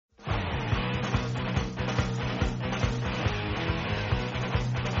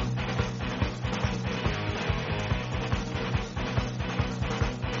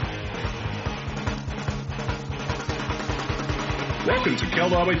Welcome to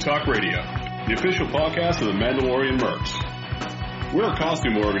Keldabe Talk Radio, the official podcast of the Mandalorian Mercs. We're a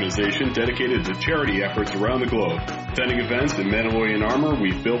costume organization dedicated to charity efforts around the globe, attending events in Mandalorian armor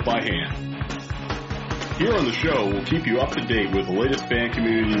we've built by hand. Here on the show, we'll keep you up to date with the latest fan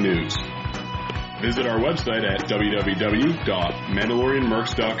community news. Visit our website at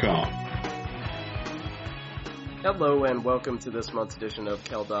www.mandalorianmercs.com. Hello and welcome to this month's edition of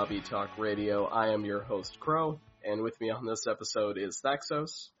Keldabe Talk Radio. I am your host, Crow, and with me on this episode is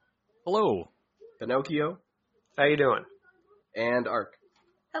Thaxos. Hello. Pinocchio. How you doing? And Ark.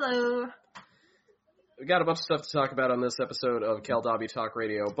 Hello. We got a bunch of stuff to talk about on this episode of Keldabe Talk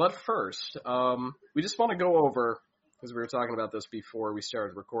Radio, but first, we just want to go over, because we were talking about this before we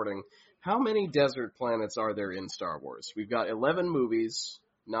started recording, how many desert planets are there in Star Wars? We've got 11 movies,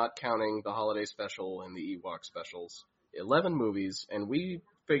 not counting the holiday special and the Ewok specials. 11 movies, and we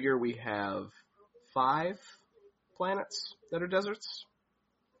figure we have 5 planets that are deserts?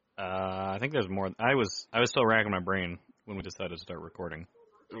 I think there's more. I was still racking my brain when we decided to start recording.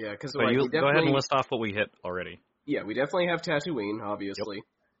 Yeah, because go ahead and list off what we hit already. Yeah, we definitely have Tatooine, obviously.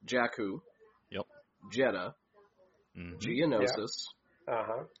 Yep. Jakku. Yep. Jeddah. Mm-hmm. Geonosis. Yeah.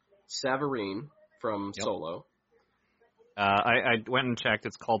 Uh-huh. Savareen from Solo. I went and checked.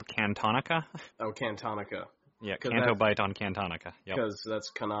 It's called Cantonica. Oh, Cantonica. Yeah, Canto Bite on Cantonica. Yep. Because that's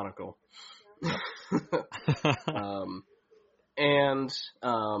canonical. And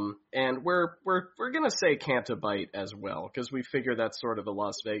we're gonna say Cantabite as well, because we figure that's sort of a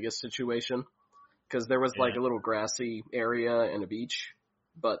Las Vegas situation. Because there was like a little grassy area and a beach,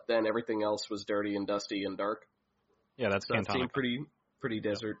 but then everything else was dirty and dusty and dark. Yeah, that's so Cantonica. It seemed pretty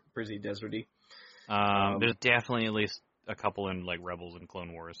deserty. There's definitely at least a couple in like Rebels and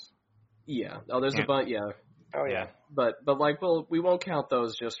Clone Wars. Yeah. Oh, there's a bunch. Yeah. Oh yeah. But like, we won't count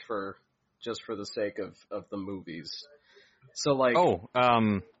those just for the sake of the movies. So like.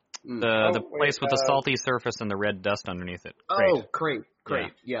 The place with the salty surface and the red dust underneath it. Crate.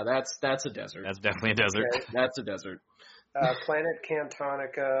 Yeah, that's a desert. That's definitely a desert. Okay. That's a desert. Planet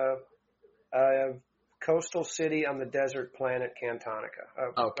Cantonica, coastal city on the desert planet Cantonica.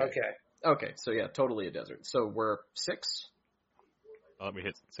 Okay, so yeah, totally a desert. So we're 6? Oh, we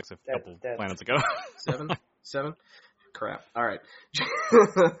hit 6 a couple planets ago. 7? Crap. All right.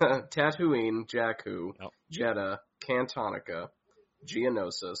 Tatooine, Jakku, Jeddah, Cantonica,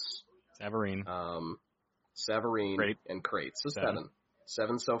 Geonosis, Savareen, Crate. And Crate. So 7.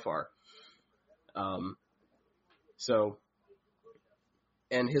 7 so far.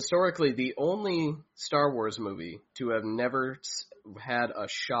 And historically, the only Star Wars movie to have never had a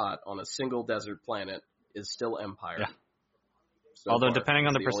shot on a single desert planet is still Empire. Yeah. So although far, depending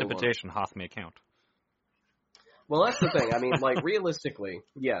on the precipitation, Hoth may count. Well, that's the thing. I mean, like, realistically,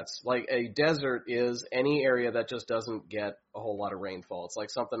 yes. Like, a desert is any area that just doesn't get a whole lot of rainfall. It's like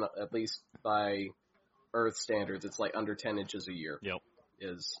something, at least by Earth standards, it's like under 10 inches a year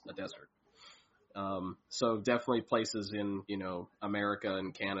is a desert. So definitely places in, America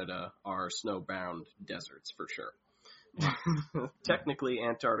and Canada are snowbound deserts for sure. Technically,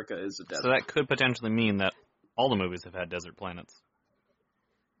 Antarctica is a desert. So that could potentially mean that all the movies have had desert planets.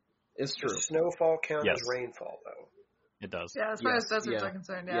 It's true. Does snowfall count as rainfall, though? It does. Yeah, as far as deserts are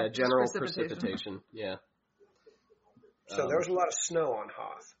concerned, Yeah, general precipitation. Yeah. So there was a lot of snow on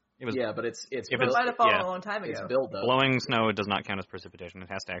Hoth. But it's it might have fallen a long time ago. It's buildup. Blowing snow does not count as precipitation. It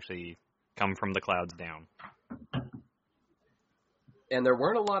has to actually come from the clouds down. And there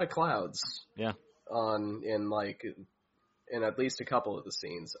weren't a lot of clouds. Yeah. In at least a couple of the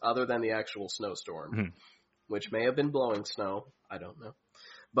scenes, other than the actual snowstorm, which may have been blowing snow. I don't know.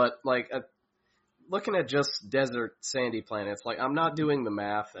 But, looking at just desert sandy planets, I'm not doing the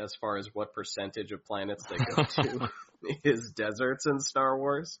math as far as what percentage of planets they go to is deserts in Star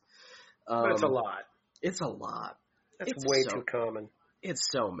Wars. But it's a lot. It's a lot. That's way too common. It's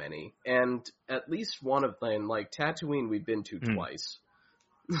so many. And at least one of them, Tatooine we've been to twice.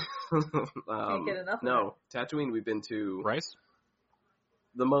 Can't get enough of No, Tatooine we've been to... Rice?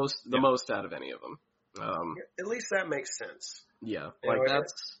 The most out of any of them. At least that makes sense. Yeah,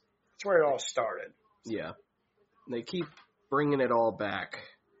 that's where it all started. Yeah, they keep bringing it all back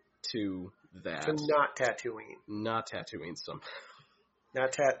to that. So not Tatooine. Not Tatooine.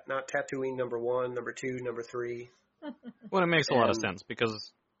 Not Tatooine number 1, number 2, number 3. Well, it makes a lot of sense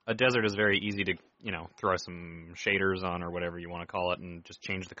because a desert is very easy to, throw some shaders on or whatever you want to call it and just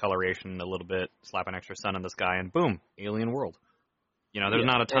change the coloration a little bit, slap an extra sun in the sky, and boom, alien world. There's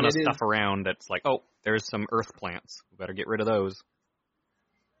not a ton of stuff around that's like, oh, there's some earth plants. We better get rid of those.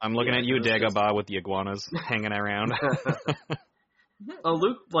 I'm looking at you, Dagobah, with the iguanas hanging around.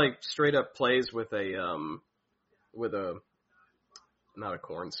 Luke, straight up plays with a not a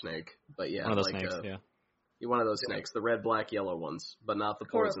corn snake, but yeah, One of those like snakes, yeah. one of those snakes, the red, black, yellow ones, but not the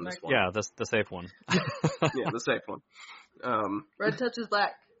Coral poisonous snake. one. Yeah, the safe one. Yeah, the safe one. Red touches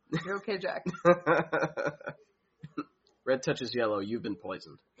black. You're okay, Jack. Red touches yellow. You've been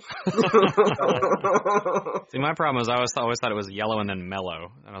poisoned. See, my problem is I always thought it was yellow and then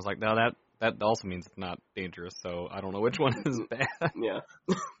mellow, and I was like, no, that also means it's not dangerous. So I don't know which one is bad. Yeah.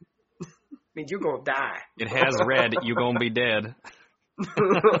 means you're going to die. It has red. You gonna be dead.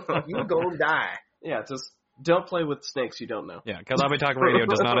 You're going to die. Yeah, just don't play with snakes you don't know. Yeah, because I'll Be Talking Radio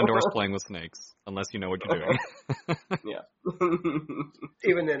does not endorse playing with snakes unless you know what you're doing. Yeah.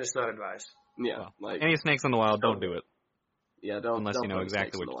 Even then, it's not advised. Yeah. Well, Like, any snakes in the wild, don't do it yeah, don't unless don't you know play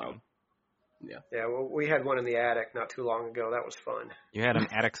exactly snakes what in the you're wild. doing. Yeah, well, we had one in the attic not too long ago. That was fun. You had an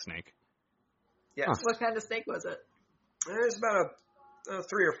attic snake. Yes. Huh. What kind of snake was it? It's about a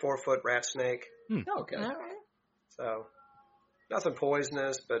 3 or 4 foot rat snake. Oh, okay. All right. So nothing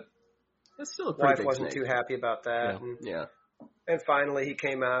poisonous, but That's still a pretty wife big wasn't snake. too happy about that. Yeah. Yeah. And finally, he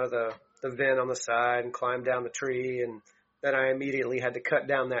came out of the vent on the side and climbed down the tree, and then I immediately had to cut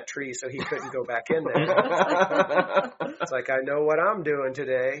down that tree so he couldn't go back in there. It's like, I know what I'm doing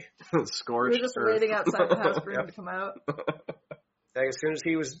today. Scorched. You're just earth. waiting outside the house for him to come out. Like, as soon as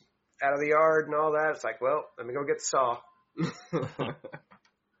he was out of the yard and all that, it's like, well, let me go get the saw.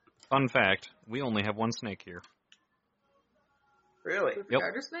 Fun fact: we only have one snake here. Really? With Yep. the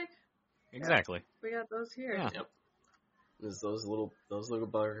garter snake? Exactly. We got those here. Yeah. Yep. Those little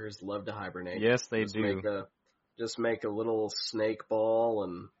buggers love to hibernate. Yes, they Just do. Just make a little snake ball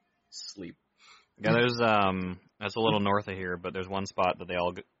and sleep. Yeah, that's a little north of here, but there's one spot that they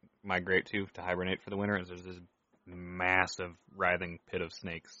all migrate to hibernate for the winter. And there's this massive writhing pit of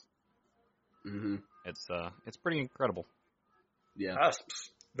snakes. Mm-hmm. It's pretty incredible. Yeah. That's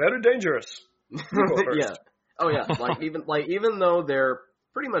very dangerous. You go first. Yeah. Oh yeah. Even though they're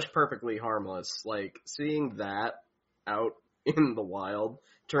pretty much perfectly harmless, like seeing that out in the wild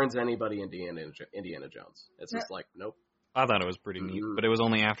turns anybody into Indiana Jones. It's just like, nope. I thought it was pretty neat, but it was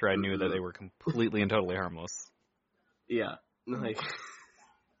only after I knew that they were completely and totally harmless. Yeah. Like,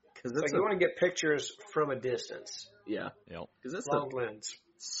 because It's like you want to get pictures from a distance. yeah. Yep. Because it's Long lens.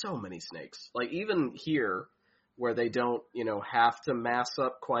 so many snakes. Like even here, where they don't, have to mass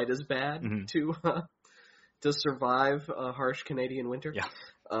up quite as bad to survive a harsh Canadian winter. Yeah.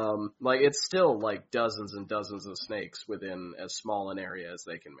 Like it's still like dozens and dozens of snakes within as small an area as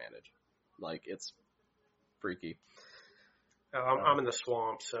they can manage. Like it's freaky. Oh, I'm in the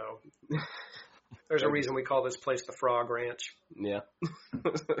swamp, so there's a reason we call this place the Frog Ranch. Yeah.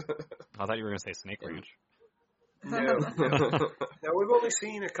 I thought you were going to say Snake Ranch. No, no, we've only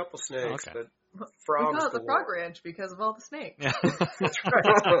seen a couple snakes, Okay. but We frogs. call it the galore. Frog Ranch because of all the snakes. Yeah. That's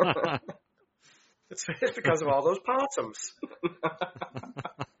right. It's because of all those possums.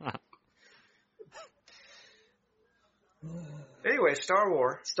 Anyway, Star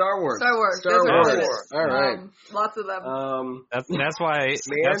Wars. Star Wars. Star Wars. Star Desert Wars. planets. All right. Lots of them. That's why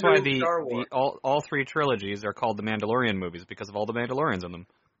Meandering Star Wars. all three trilogies are called the Mandalorian movies because of all the Mandalorians in them.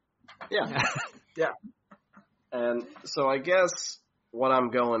 Yeah. Yeah. And so I guess what I'm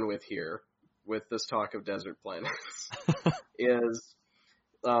going with here, with this talk of desert planets, is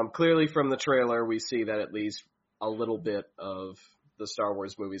clearly from the trailer we see that at least a little bit of the Star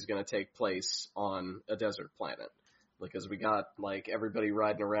Wars movie is going to take place on a desert planet. Because we got like everybody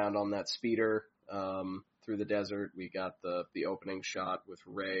riding around on that speeder through the desert. We got the opening shot with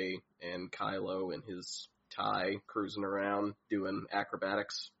Rey and Kylo in his tie cruising around doing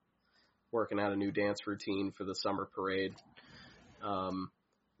acrobatics, working out a new dance routine for the summer parade. And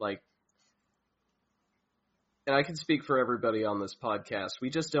I can speak for everybody on this podcast. We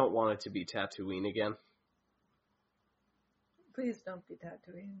just don't want it to be Tatooine again Please don't be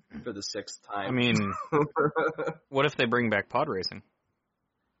Tatooine. for the 6th time. I mean, what if they bring back pod racing?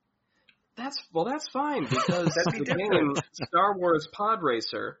 That's fine because That'd be the game Star Wars Pod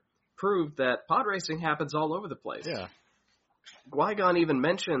Racer proved that pod racing happens all over the place. Yeah. Qui-Gon even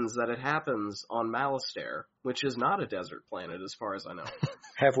mentions that it happens on Malastare, which is not a desert planet as far as I know.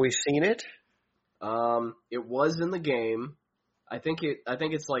 Have we seen it? It was in the game. I think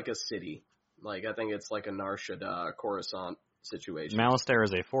it's like a city. Like I think it's like a Nar Shaddaa, Coruscant situation. Malastare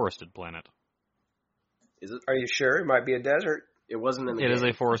is a forested planet. Is it? Are you sure? It might be a desert. It wasn't in the It game. is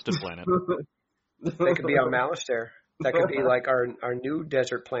a forested planet. They could be on Malastare. That could be like our new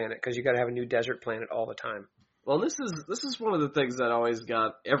desert planet, because you got to have a new desert planet all the time. Well, this is one of the things that always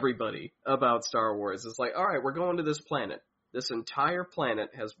got everybody about Star Wars. It's like, all right, we're going to this planet. This entire planet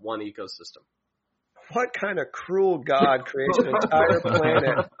has one ecosystem. What kind of cruel God creates an entire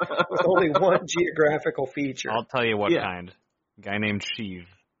planet with only one geographical feature? I'll tell you what Yeah. kind. A guy named Sheev.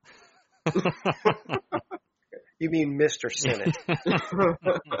 You mean Mr. Senate?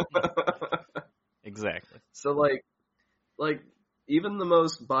 Exactly. So like even the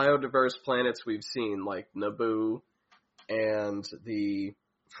most biodiverse planets we've seen, like Naboo and the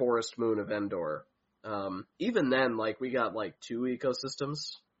forest moon of Endor, even then, like, we got like 2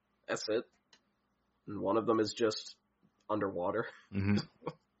 ecosystems. That's it. And one of them is just underwater. Mm-hmm.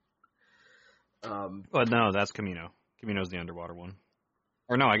 But no, that's Camino. Camino's the underwater one.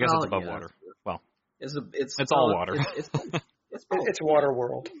 Or no, I guess it's above water. Well, it's all water. It's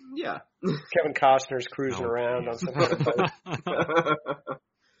Waterworld. Yeah. Kevin Costner's cruising around on some kind of boat.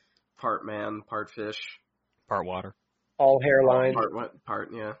 Part man, part fish. Part water. All hairline.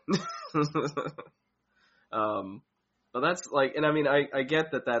 Part, yeah. But that's like, and I mean, I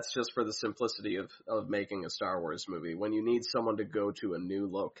get that that's just for the simplicity of making a Star Wars movie. When you need someone to go to a new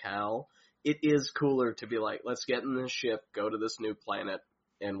locale, it is cooler to be like, let's get in the ship, go to this new planet,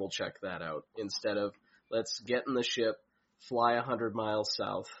 and we'll check that out. Instead of, let's get in the ship, fly 100 miles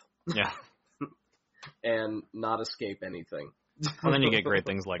south. Yeah. And not escape anything. And then you get great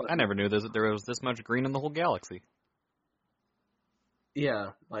things like, I never knew there was this much green in the whole galaxy.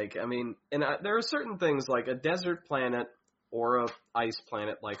 Yeah, like, I mean, and there are certain things like a desert planet or a ice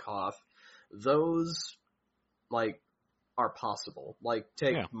planet like Hoth. Those, like, are possible. Like,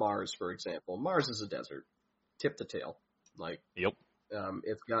 take Mars, for example. Mars is a desert, tip to tail. Like, yep.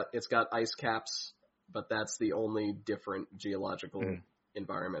 It's got ice caps, but that's the only different geological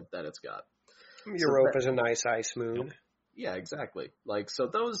environment that it's got. Europa's a nice ice moon. Yep. Yeah, exactly. Like, so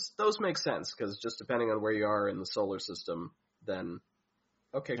those make sense, because just depending on where you are in the solar system, then,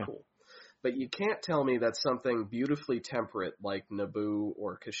 okay, cool. But you can't tell me that something beautifully temperate like Naboo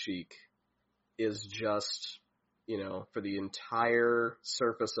or Kashyyyk is just, for the entire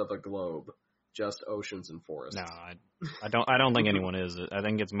surface of a globe, just oceans and forests. No, I don't think anyone is. I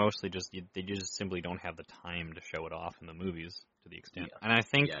think it's mostly just they just simply don't have the time to show it off in the movies to the extent. Yeah. And I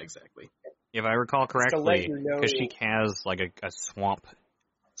think, exactly. If I recall correctly, Kashyyyk has like a swamp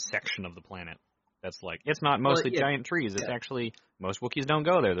section of the planet. That's like, it's not mostly giant trees. It's actually, most Wookiees don't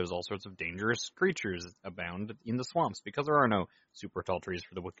go there. There's all sorts of dangerous creatures abound in the swamps because there are no super tall trees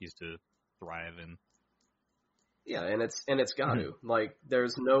for the Wookiees to thrive in. Yeah, and it's got to. Like,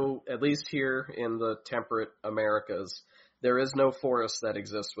 there's no, at least here in the temperate Americas, there is no forest that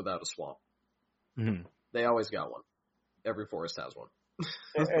exists without a swamp. Mm-hmm. They always got one. Every forest has one.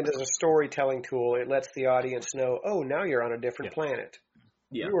 And as a storytelling tool, it lets the audience know, oh, now you're on a different planet.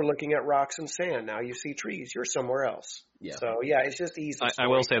 Yeah. You were looking at rocks and sand. Now you see trees. You're somewhere else. Yeah. So, it's just easy. I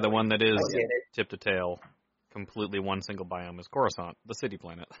will say the one that is tip to tail, completely one single biome is Coruscant, the city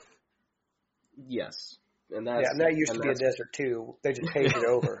planet. Yes. And that's, and that used to be a desert, too. They just paved it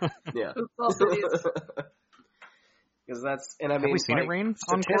over. Yeah. Because that's, and I mean, have we seen it rain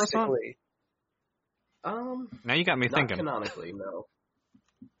on Coruscant? Now you got me thinking. Not canonically, no.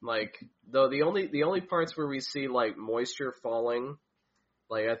 Like, though the only parts where we see, like, moisture falling,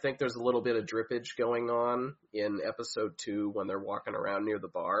 like, I think there's a little bit of drippage going on in episode 2 when they're walking around near the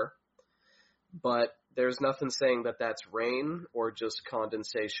bar. But there's nothing saying that that's rain or just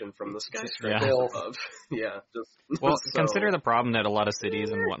condensation from the skyscraper above. Well, consider the problem that a lot of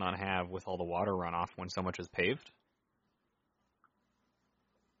cities and whatnot have with all the water runoff when so much is paved.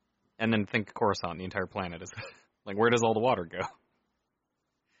 And then think Coruscant, the entire planet is like, where does all the water go?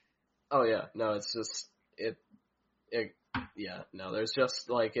 Oh yeah, no, it's just there's just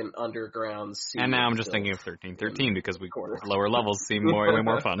like an underground sea. And now I'm just thinking of 1313 because lower levels seem way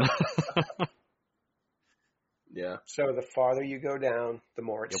more fun. Yeah. So the farther you go down, the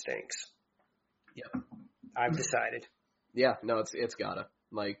more it stinks. Yeah. I've decided. Yeah, no, it's gotta.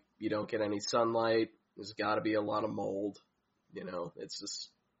 Like, you don't get any sunlight. There's gotta be a lot of mold. It's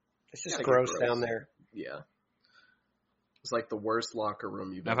just gross down there. Yeah. It's like the worst locker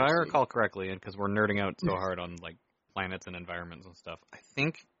room you've ever seen. If I seen. recall correctly, and because we're nerding out so hard on like planets and environments and stuff, I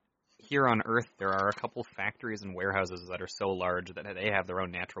think here on Earth there are a couple factories and warehouses that are so large that they have their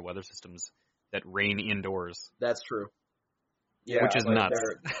own natural weather systems that rain indoors. That's true. Yeah, which is nuts.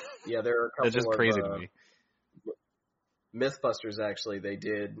 There are a couple That's just crazy to me. Mythbusters, actually, they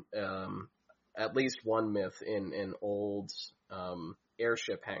did at least one myth in an old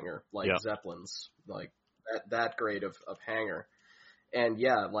airship hangar, like Zeppelins, like that grade of hangar. And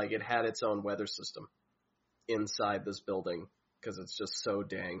like it had its own weather system inside this building because it's just so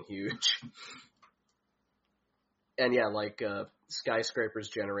dang huge. And like skyscrapers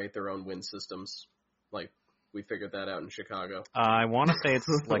generate their own wind systems. Like, we figured that out in Chicago. I want to say it's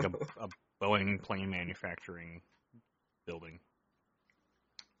like a Boeing plane manufacturing building.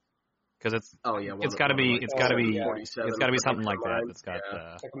 Because it's yeah, it's got to be it's got to be yeah. 47, it's got to be something like that. mine. That's got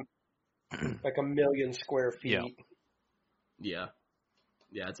Like a million square feet. Yeah.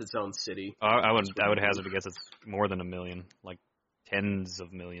 Yeah, it's its own city. I would hazard to guess it's more than 1 million, like tens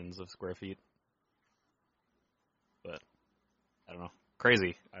of millions of square feet. But I don't know.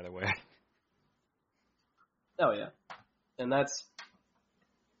 Crazy either way. Oh yeah, and that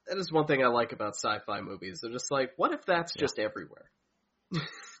is one thing I like about sci-fi movies. They're just like, what if that's just everywhere?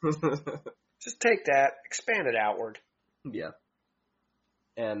 Just take that, expand it outward. Yeah.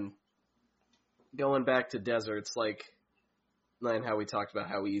 And going back to deserts, like, and how we talked about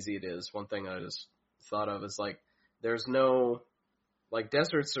how easy it is, one thing I just thought of is, like, there's no, like,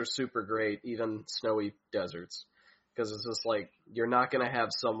 deserts are super great, even snowy deserts, because it's just like, you're not going to have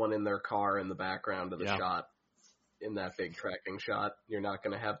someone in their car in the background of the shot, in that big tracking shot. You're not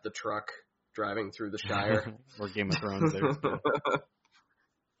going to have the truck driving through the Shire. Or Game of Thrones there.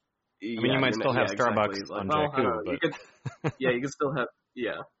 Yeah. I mean, you might still have Starbucks exactly. on Like, Jakku, but... you can still have,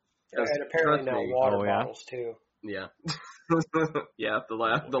 And apparently now water bottles, too. Yeah. Yeah,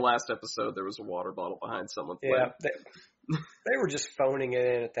 the last episode, there was a water bottle behind someone's leg. Yeah, they were just phoning it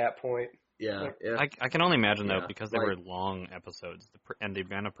in at that point. Yeah. I can only imagine, though, because they like, were long episodes, and the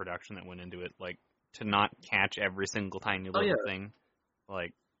amount of production that went into it, like, to not catch every single tiny little thing,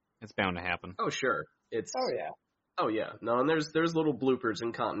 like, it's bound to happen. Oh, sure. Oh, yeah. No, and there's little bloopers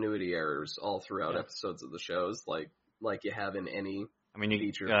and continuity errors all throughout episodes of the shows, like you have in any I mean,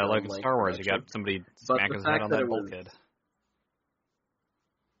 feature like in Star Wars, you got somebody smack his head on that bulkhead.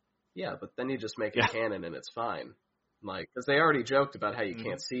 Yeah, but then you just make it canon and it's fine. Like, because they already joked about how you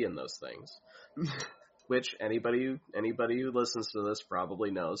can't see in those things. Which anybody who listens to this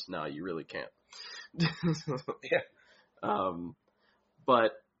probably knows. No, you really can't.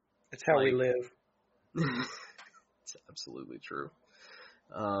 But it's how we live. It's absolutely true.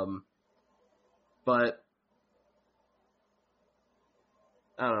 But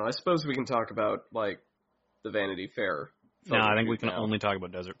I don't know. I suppose we can talk about, like, the Vanity Fair. No, I think we can only talk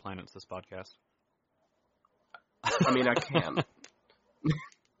about desert planets this podcast. I mean, I can.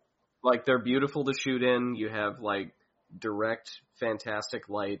 Like, they're beautiful to shoot in. You have, like, direct, fantastic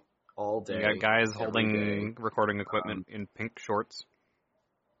light all day. You got guys holding recording equipment in pink shorts.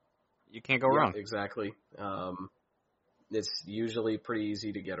 You can't go wrong. Exactly. It's usually pretty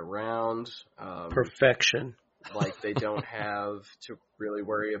easy to get around. Perfection. Like, they don't have to really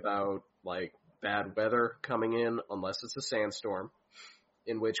worry about, like, bad weather coming in unless it's a sandstorm,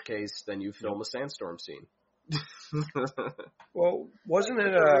 in which case then you film a sandstorm scene. Well, wasn't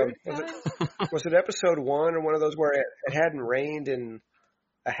it was it episode 1 or one of those where it hadn't rained in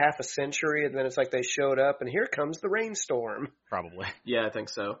a half a century, and then it's like they showed up and here comes the rainstorm? Probably. Yeah, I think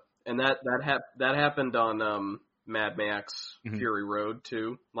so. And that happened on Mad Max Fury Road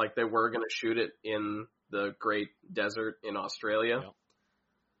too. Like, they were going to shoot it in the Great Desert in Australia,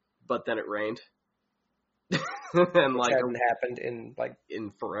 but then it rained. And which hadn't happened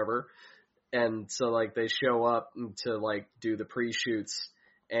in forever. And so, like, they show up to, like, do the pre-shoots,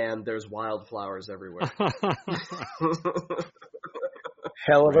 and there's wildflowers everywhere.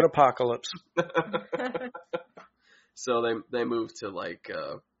 Hell of an apocalypse. So they moved to, like,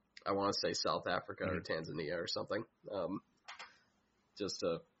 I want to say South Africa or Tanzania or something, just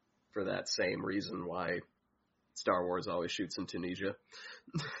for that same reason why Star Wars always shoots in Tunisia.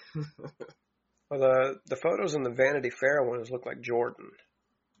 Well, the photos in the Vanity Fair ones look like Jordan,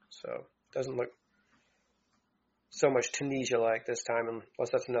 so it doesn't look so much Tunisia-like this time,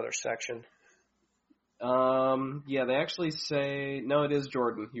 unless that's another section. Yeah, they actually say no. It is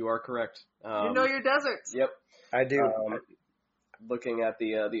Jordan. You are correct. You know your deserts. Yep, I do. Looking at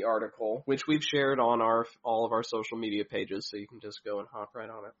the article, which we've shared on all of our social media pages, so you can just go and hop right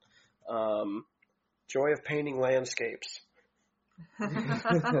on it. Joy of painting landscapes.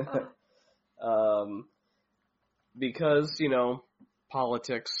 Because, you know,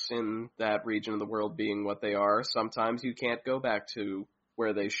 politics in that region of the world being what they are, sometimes you can't go back to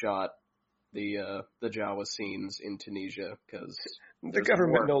where they shot the Jawa scenes in Tunisia because the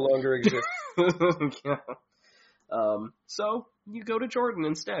government no longer exists. So you go to Jordan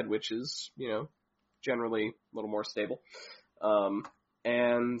instead, which is, you know, generally a little more stable.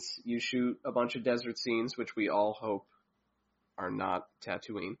 And you shoot a bunch of desert scenes, which we all hope are not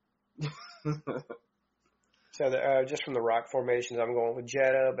Tatooine. So just from the rock formations, I'm going with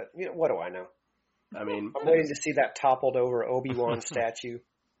Jeddah, but you know, what do I know? I mean, I'm waiting to see that toppled over Obi-Wan statue.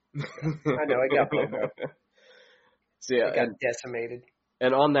 I know, it got blown up. So yeah, it got decimated.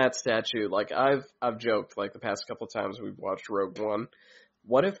 And on that statue, like I've joked like the past couple of times we've watched Rogue One.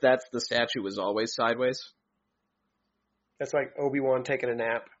 What if the statue was always sideways? That's like Obi-Wan taking a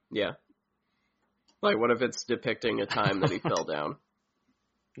nap. Yeah. Like, what if it's depicting a time that he fell down?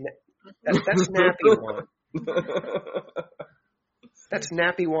 That's Nappy One. That's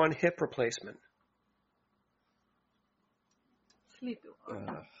Nappy One hip replacement. Sleepy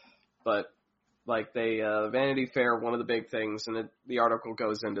one. But, like, Vanity Fair, one of the big things, and the article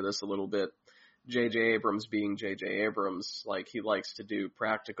goes into this a little bit, J.J. Abrams being J.J. Abrams, like, he likes to do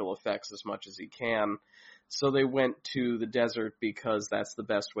practical effects as much as he can. So they went to the desert because that's the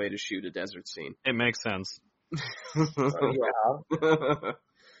best way to shoot a desert scene. It makes sense. Yeah.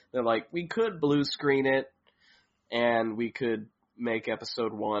 They're like, we could blue screen it, and we could make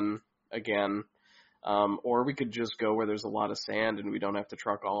episode 1 again, or we could just go where there's a lot of sand and we don't have to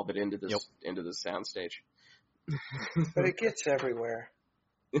truck all of it into this into the soundstage. But it gets everywhere.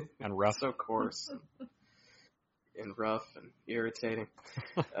 And rough. So coarse. And rough and irritating.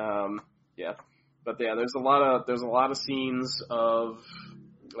 Yeah. But yeah, there's a lot of scenes of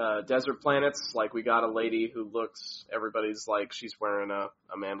desert planets. Like, we got a lady who everybody's like, she's wearing a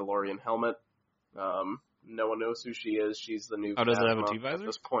Mandalorian helmet. No one knows who she is. She's the new. Oh, does it have a Phasma T-visor? at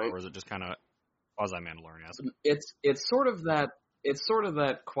this point? Or is it just kind of quasi-Mandalorian-esque? It's sort of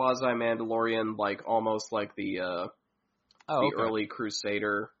that quasi-Mandalorian, like, almost like the early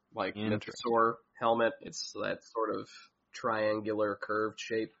Crusader, like, Mythosaur helmet. It's that sort of triangular curved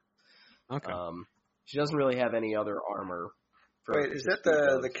shape. Okay. She doesn't really have any other armor. Wait, is that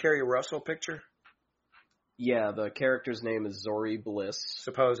the Kerry Russell picture? Yeah, the character's name is Zori Bliss,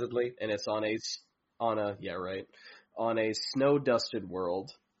 Supposedly. and it's on a snow-dusted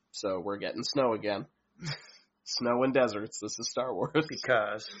world. So we're getting snow again. Snow and deserts. This is Star Wars.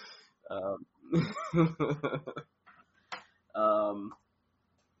 Because.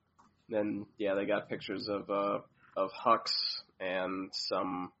 Then yeah, they got pictures of Hux and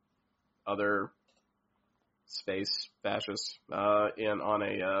some other space fascists on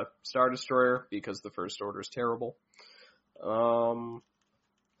a Star Destroyer because the First Order's terrible.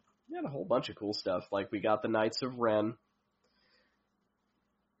 We had a whole bunch of cool stuff. Like, we got the Knights of Ren,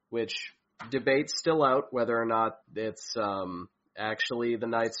 which debate's still out whether or not it's actually the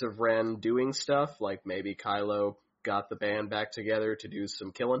Knights of Ren doing stuff. Like, maybe Kylo got the band back together to do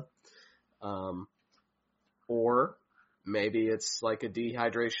some killing. Or maybe it's like a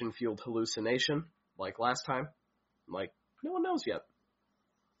dehydration-fueled hallucination, like last time. Like, no one knows yet.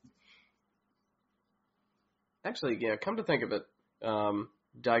 Actually, yeah, come to think of it,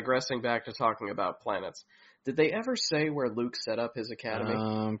 digressing back to talking about planets, did they ever say where Luke set up his academy?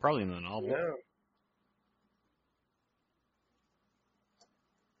 Probably in the novel. No.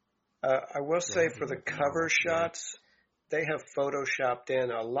 I will say for the cover shots, they have photoshopped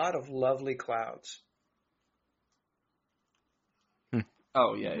in a lot of lovely clouds.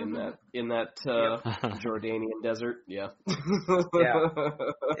 Oh yeah, in that Jordanian desert, yeah.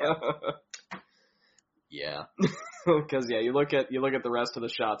 Yeah. Because you look at the rest of the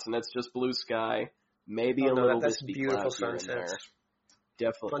shots, and it's just blue sky, maybe a little that's wispy beautiful clouds here and sunsets.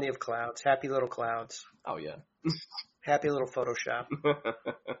 there. Definitely. Plenty of clouds, happy little clouds, Oh yeah. happy little Photoshop.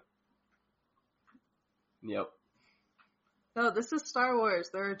 Yep. No, this is Star Wars.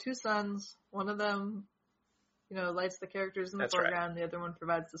 There are two suns. One of them, lights the characters in the That's right. foreground. The other one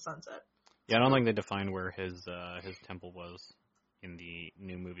provides the sunset. Yeah, I don't think they defined where his temple was in the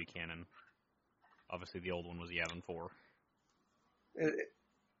new movie canon. Obviously, the old one was Yavin 4.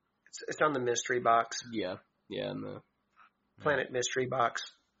 It's on the mystery box, Yeah. Yeah. And the Planet Mystery Box.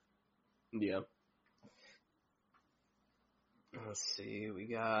 yeah. Let's see. We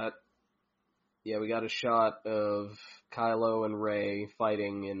got a shot of Kylo and Rey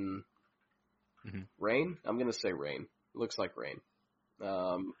fighting in rain. I'm gonna say rain. Looks like rain.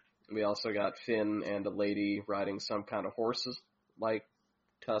 We also got Finn and a lady riding some kind of horses, like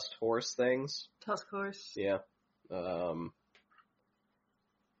tusked horse things. Tusk horse. Yeah.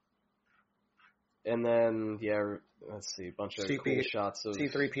 And then, let's see, a bunch of cool shots of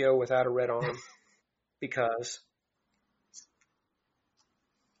C-3PO without a red arm. Because.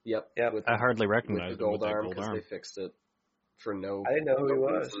 Yep. I hardly With recognized the him with gold that arm gold because arm. they fixed it for no. I didn't know who he no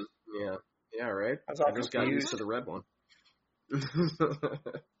was. reason. Yeah. Yeah. Right. I was all I just got used confused. to the red one.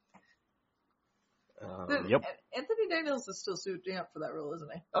 Yep. Anthony Daniels is still suiting up for that role,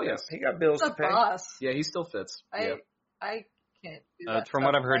 isn't he? Oh yes. He got bills He's to a pay. boss. Yeah, he still fits. Yeah. I can't do that. From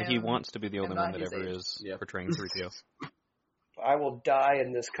what stuff I've heard, on he my own. wants to be the only and one not that his ever age. is Yeah. portraying 3PO. I will die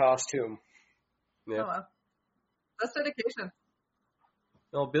in this costume. Yeah. Oh, well. That's dedication.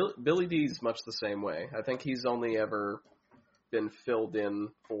 No, Billy D's much the same way. I think he's only ever been filled in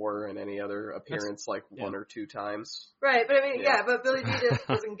for in any other appearance, like yeah. 1 or 2 times. Right, but I mean, Yeah. but Billy Dee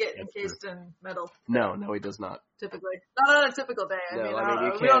doesn't get That's encased in metal, No, he does not. typically. Not on a typical day. I No, mean, I I mean, don't you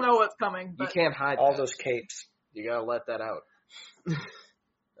know. We can't- don't know what's coming. You But can't hide All that. those capes. You gotta let that out.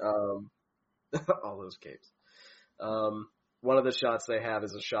 All those capes. One of the shots they have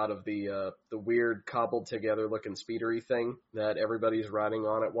is a shot of the weird cobbled together looking speedery thing that everybody's riding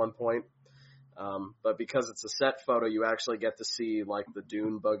on at one point. But because it's a set photo, you actually get to see like the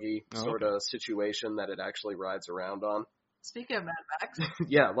dune buggy sort of situation that it actually rides around on. speaking of Mad Max,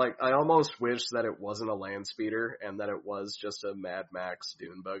 Yeah, like I almost wish that it wasn't a land speeder and that it was just a Mad Max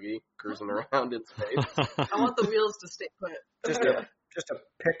dune buggy cruising around in space. I want the wheels to stay put. Just a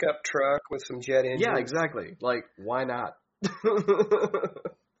pickup truck with some jet engines. Yeah, exactly. Like, why not?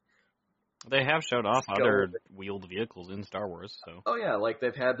 They have showed off Go other with it. wheeled vehicles in Star Wars, so Oh yeah, like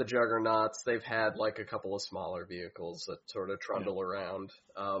they've had the Juggernauts, they've had like a couple of smaller vehicles that sort of trundle around.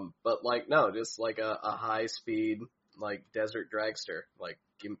 But like no, just like a high speed like desert dragster. Like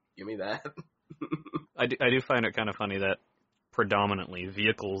give me that. I do find it kind of funny that predominantly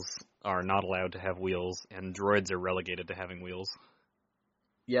vehicles are not allowed to have wheels, and droids are relegated to having wheels.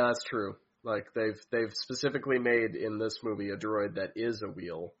 Yeah, that's true. Like they've specifically made in this movie a droid that is a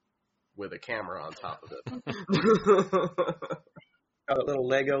wheel with a camera on top of it. A little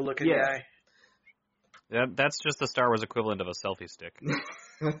Lego looking Yeah. guy. That's just the Star Wars equivalent of a selfie stick.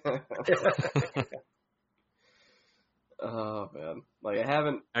 Oh man, like I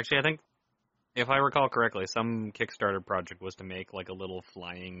haven't. Actually, I think, if I recall correctly, some Kickstarter project was to make like a little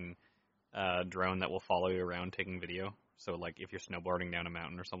flying drone that will follow you around taking video. So like if you're snowboarding down a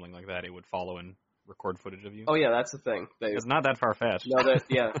mountain or something like that, it would follow and record footage of you. Oh yeah, that's the thing. It's not that far fetched.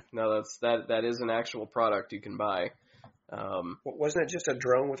 That is an actual product you can buy. Wasn't it just a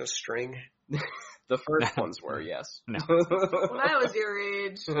drone with a string? The first ones were, yes. No. When I was your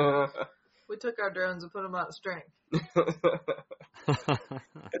age, we took our drones and put them on a string.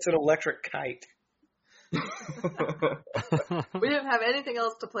 It's an electric kite. We didn't have anything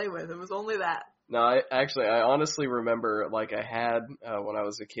else to play with. It was only that. No, I honestly remember, like, I had, when I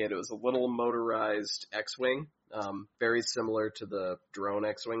was a kid, it was a little motorized X-Wing, very similar to the drone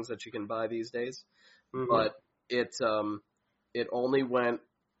X-Wings that you can buy these days. Mm-hmm. But it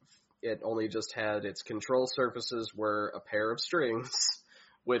only just had its control surfaces were a pair of strings,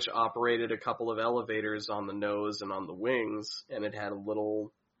 which operated a couple of elevators on the nose and on the wings, and it had a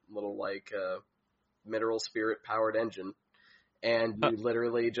little like, mineral spirit powered engine. And you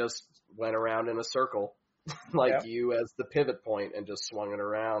literally just went around in a circle, like you as the pivot point, and just swung it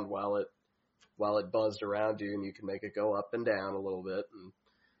around while it buzzed around you, and you can make it go up and down a little bit. And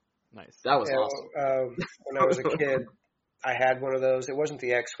Nice. that was awesome. When I was a kid, I had one of those. It wasn't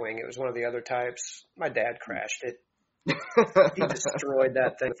the X-Wing. It was one of the other types. My dad crashed it. He destroyed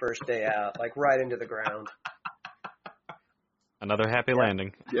that thing first day out, like right into the ground. Another happy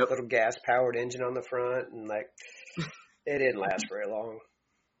landing. Yep. Little gas-powered engine on the front, and like it didn't last very long.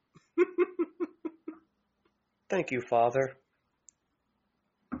 Thank you, Father.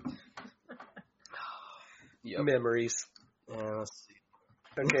 Yep. Memories. Let's see.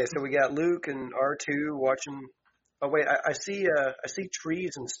 Okay, so we got Luke and R2 watching. Oh wait, I see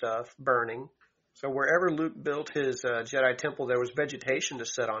trees and stuff burning. So wherever Luke built his Jedi temple, there was vegetation to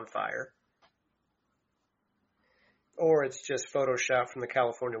set on fire. Or it's just Photoshop from the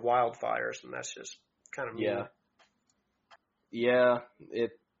California wildfires, and that's just kind of mean. Yeah.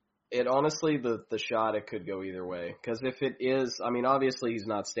 It honestly, the shot, it could go either way. Because if it is, I mean, obviously he's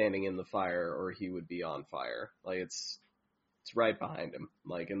not standing in the fire, or he would be on fire. Like, it's right behind him.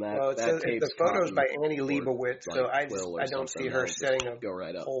 Like, and that, Well, that tape's the photos by cotton Annie or, Leibovitz, like, so I twill or don't see something, her that'll just setting a go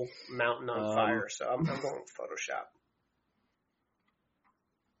right up. whole mountain on fire, so I'm going with Photoshop.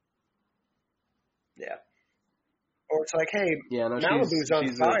 Yeah. Or it's like, hey, Yeah, no, Malibu's on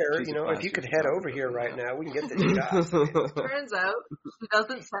she's fire. she's a If you could classy head over photographer, here yeah. right now, we can get this shot. Turns out she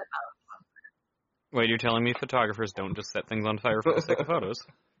doesn't set up. Wait, you're telling me photographers don't just set things on fire for the sake of photos?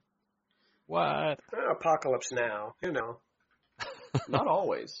 What? Apocalypse Now, Not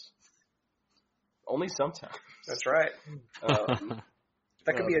always. Only sometimes. That's right.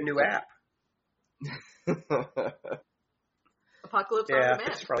 That could be a new app. Apocalypse Yeah, on Demand.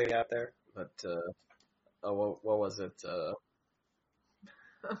 it's probably out there. But, what was it?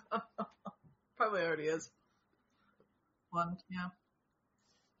 Probably already is. One, yeah.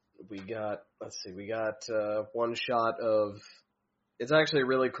 We got one shot of, it's actually a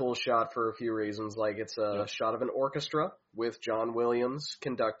really cool shot for a few reasons. Like, it's a shot of an orchestra with John Williams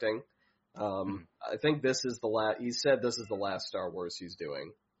conducting. I think this is he said this is the last Star Wars he's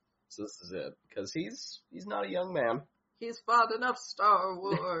doing. So this is it. Because he's not a young man. He's fought enough Star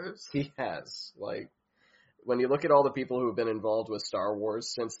Wars. He has. Like, when you look at all the people who have been involved with Star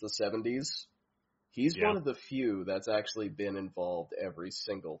Wars since the 70s, he's one of the few that's actually been involved every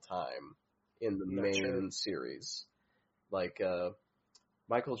single time in the main series. Like,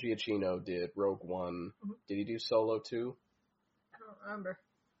 Michael Giacchino did Rogue One. Mm-hmm. Did he do Solo too? I don't remember.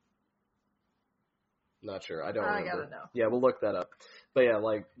 Not sure. I don't remember. I gotta know. Yeah, we'll look that up. But yeah,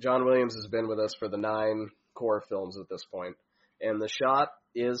 like, John Williams has been with us for the 9 core films at this point. And the shot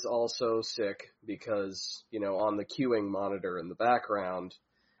is also sick because, you know, on the queuing monitor in the background,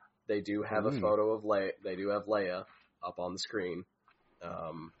 they do have a photo of Leia. They do have Leia up on the screen.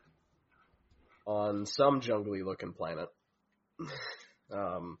 On some jungly looking planet.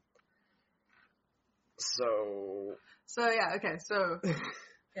 So yeah, okay, so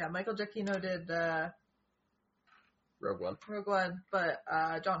yeah, Michael Giacchino did Rogue One, but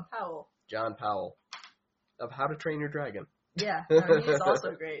John Powell of How to Train Your Dragon. Yeah, no, he's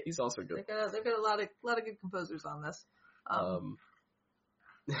also great. He's also good. They've got a lot of good composers on this.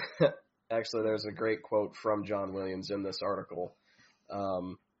 Actually, there's a great quote from John Williams in this article.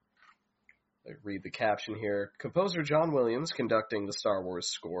 I read the caption here. Composer John Williams conducting the Star Wars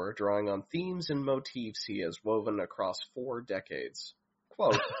score, drawing on themes and motifs he has woven across 4 decades.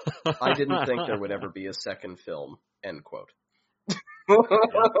 Quote, I didn't think there would ever be a second film. End quote.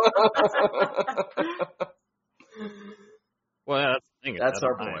 Well, that's the thing. That's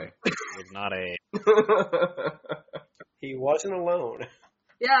our boy. It was not a... He wasn't alone.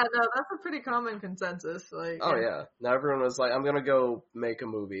 Yeah, no, that's a pretty common consensus. Like, oh yeah, now everyone was like, "I'm gonna go make a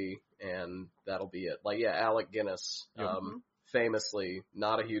movie, and that'll be it." Like, yeah, Alec Guinness, famously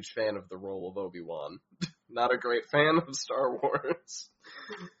not a huge fan of the role of Obi-Wan, not a great fan of Star Wars,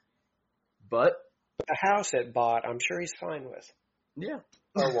 but the house it bought, I'm sure he's fine with. Yeah,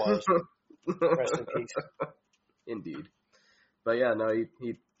 or was. Rest in peace. Indeed, but yeah, no,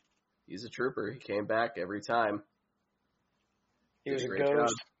 he's a trooper. He came back every time. He was a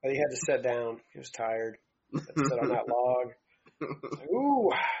ghost, but he had to sit down. He was tired. He had to sit on that log. Like, ooh,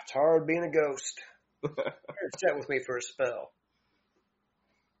 it's hard being a ghost. Sit with me for a spell.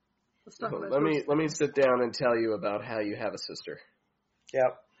 Let's talk about let me sit down and tell you about how you have a sister.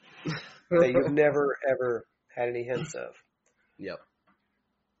 Yep. That you've never, ever had any hints of. Yep.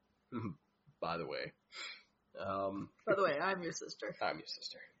 By the way. I'm your sister. I'm your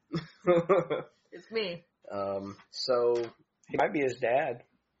sister. It's me. So... He might be his dad.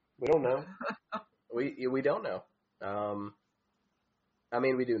 We don't know. We don't know. I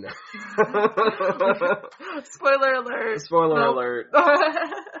mean, we do know. Spoiler alert. Spoiler alert.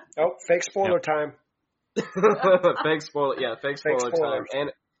 Oh, fake spoiler time. Fake spoiler time.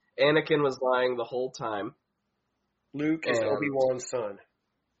 And Anakin was lying the whole time. Luke is Obi-Wan's son.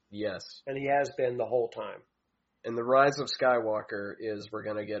 Yes. And he has been the whole time. And the Rise of Skywalker is we're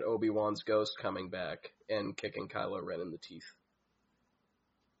going to get Obi-Wan's ghost coming back and kicking Kylo Ren in the teeth.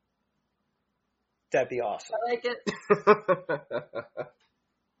 That'd be awesome. I like it.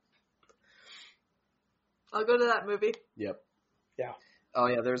 I'll go to that movie. Yep. Yeah. Oh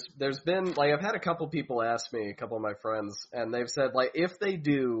yeah, there's been, like, I've had a couple people ask me, a couple of my friends, and they've said, like, if they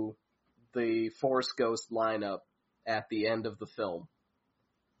do the Force Ghost lineup at the end of the film,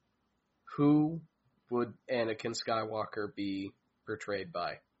 who would Anakin Skywalker be portrayed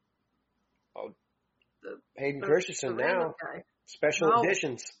by? Oh, Hayden Christensen now. Special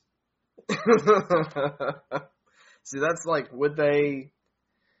editions. See, that's like, would they,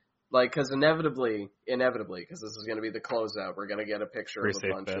 like, because inevitably, because this is going to be the closeout, we're going to get a picture of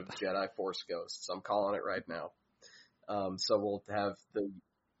a bunch of Jedi Force ghosts. I'm calling it right now. So we'll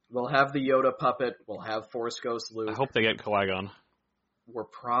have the Yoda puppet. We'll have Force Ghost Luke. I hope they get Qui-Gon. We're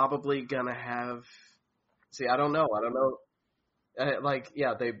probably gonna have. See, I don't know. We'll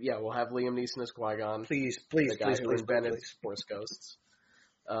have Liam Neeson as Qui-Gon. Please, Bennett's Force Ghosts.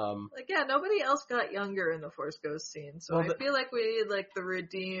 Nobody else got younger in the Force Ghost scene, so I feel like we need, like, the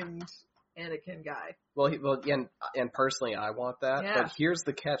redeemed Anakin guy. And personally, I want that. Yeah. But here's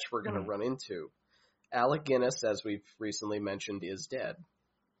the catch we're going to run into. Alec Guinness, as we've recently mentioned, is dead.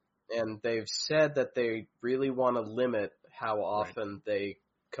 And they've said that they really want to limit how often they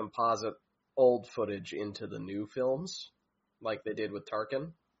composite old footage into the new films, like they did with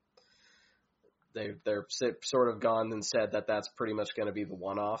Tarkin. They're sort of gone and said that that's pretty much going to be the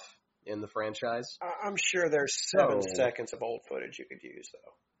one-off in the franchise. I'm sure there's 7 seconds of old footage you could use,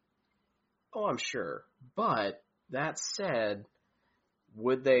 though. Oh, I'm sure. But that said,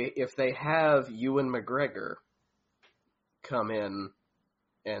 if they have Ewan McGregor come in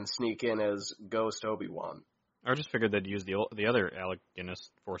and sneak in as Ghost Obi-Wan? I just figured they'd use the other Alec Guinness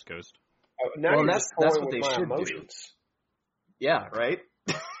Force Ghost. That's what they should do. Yeah, right?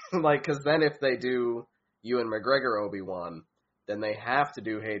 Like, because then if they do Ewan McGregor Obi-Wan, then they have to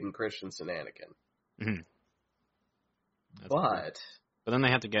do Hayden Christensen Anakin. Mm-hmm. But then they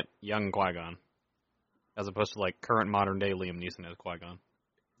have to get young Qui-Gon, as opposed to like current modern day Liam Neeson as Qui-Gon.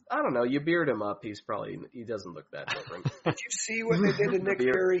 I don't know. You beard him up, he doesn't look that different. Did you see what they did to Nick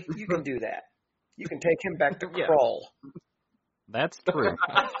Fury? You can do that. You can take him back to Krull. That's true.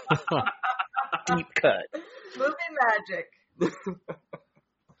 Deep cut. Movie magic.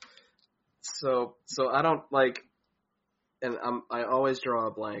 So I don't like, and I always draw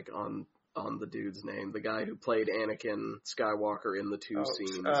a blank on the dude's name, the guy who played Anakin Skywalker in the two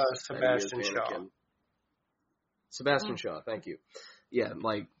scenes. Sebastian Shaw. Sebastian Shaw, thank you. Yeah,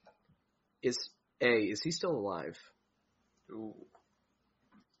 like, is he still alive? Ooh.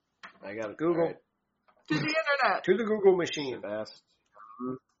 I got Google. Right. To the internet. To the Google machine.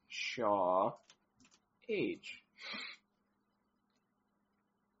 Sebastian Shaw age.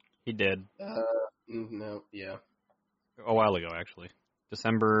 He did. No, yeah. A while ago, actually.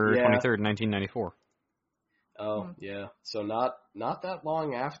 December 23rd, 1994. Oh, yeah. So not that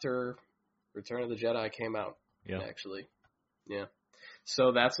long after Return of the Jedi came out, actually. Yeah.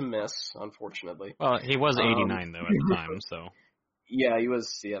 So that's a miss, unfortunately. Well, he was 89, though, at the time, so... Yeah, he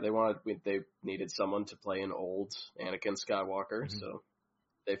was, they needed someone to play an old Anakin Skywalker, so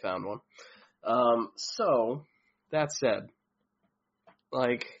they found one. So, that said,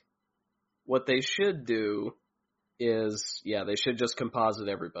 like, what they should do is, they should just composite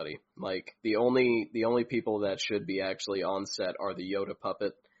everybody. Like, the only people that should be actually on set are the Yoda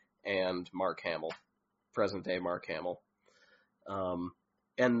puppet and Mark Hamill, present day Mark Hamill.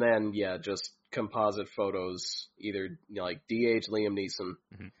 And then, just composite photos, either like DH Liam Neeson,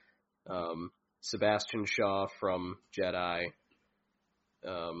 Sebastian Shaw from Jedi.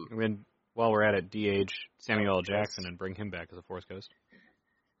 While we're at it, DH Samuel L. Jackson and bring him back as a Force Ghost.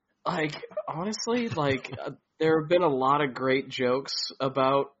 Like, honestly, there have been a lot of great jokes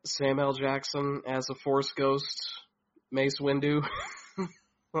about Sam L. Jackson as a Force Ghost, Mace Windu.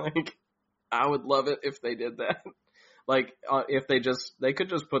 Like, I would love it if they did that. Like, if they could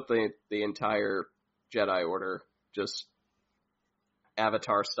just put the entire Jedi Order, just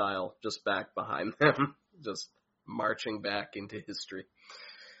Avatar style, just back behind them, just marching back into history.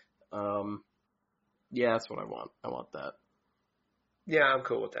 That's what I want. I want that. Yeah, I'm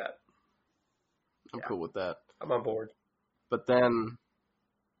cool with that. I'm cool with that. I'm on board. But then,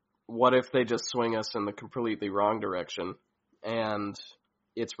 what if they just swing us in the completely wrong direction, and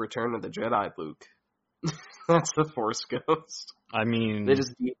it's Return of the Jedi Luke? That's the Force Ghost. I mean, they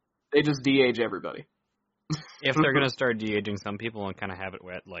just de-age everybody. If they're gonna start de-aging some people and kind of have it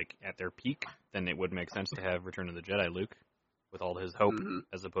at their peak, then it would make sense to have Return of the Jedi Luke with all his hope,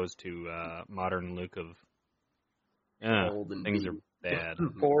 as opposed to modern Luke of things are bad.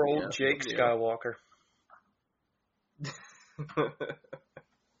 Poor old Jake Skywalker.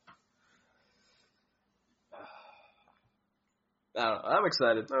 I'm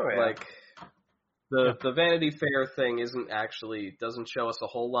excited. Oh, yeah. Like, the Vanity Fair thing doesn't show us a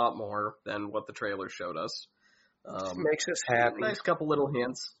whole lot more than what the trailer showed us. Just makes us happy. Nice couple little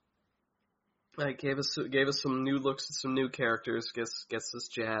hints. Like, gave us some new looks at some new characters. Gets us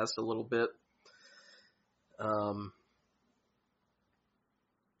jazzed a little bit.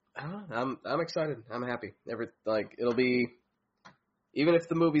 I don't know. I'm excited. I'm happy. It'll be, even if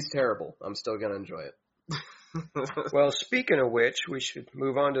the movie's terrible, I'm still gonna enjoy it. Well, speaking of which, we should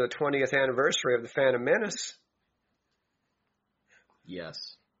move on to the 20th anniversary of The Phantom Menace.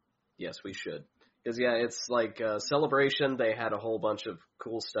 Yes, we should. Because, it's like a celebration. They had a whole bunch of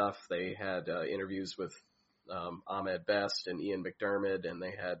cool stuff. They had interviews with Ahmed Best and Ian McDiarmid, and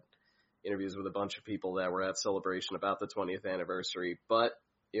they had interviews with a bunch of people that were at Celebration about the 20th anniversary. But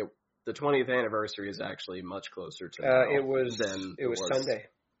the 20th anniversary is actually much closer to now it was Sunday.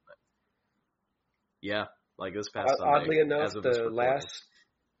 Yeah, like this past Sunday. Oddly enough, the last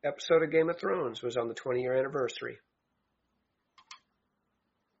episode of Game of Thrones was on the 20-year anniversary.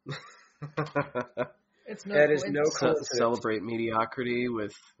 It's no that is no coincidence. Celebrate mediocrity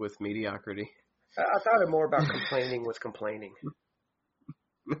with mediocrity. I thought more about complaining with complaining.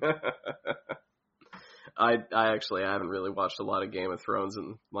 I haven't really watched a lot of Game of Thrones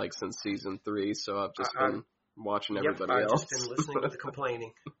since season 3, so I've just been watching everybody else. I've just been listening to the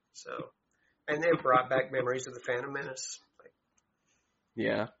complaining. So, and it brought back memories of the Phantom Menace.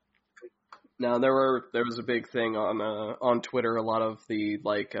 Yeah. Now there was a big thing on Twitter. A lot of the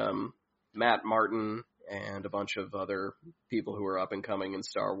Matt Martin and a bunch of other people who are up and coming in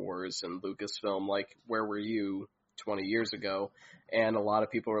Star Wars and Lucasfilm. Where were you 20 years ago? And a lot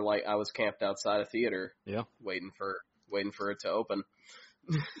of people were like, I was camped outside a theater, waiting for waiting for it to open.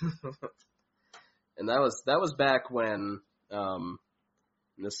 And that was back when,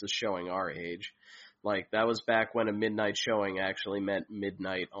 this is showing our age, like that was back when a midnight showing actually meant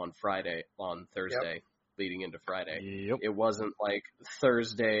midnight on Thursday, leading into Friday. Yep. It wasn't like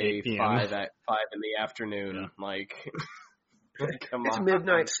Thursday 5 in the afternoon. Yeah. Like, come It's on,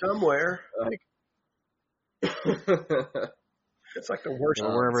 midnight somewhere. Like, It's like the worst.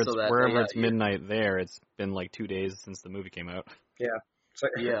 Well, wherever it's midnight there, it's been like 2 days since the movie came out. Yeah. It's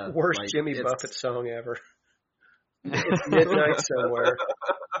like the worst like, Jimmy Buffett song ever. It's midnight somewhere.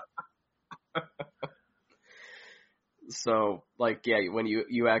 So, like, yeah, when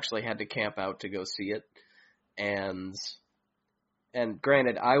you actually had to camp out to go see it, and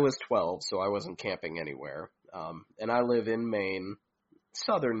granted, I was 12, so I wasn't camping anywhere, and I live in Maine,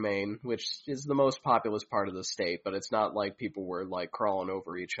 southern Maine, which is the most populous part of the state, but it's not like people were, like, crawling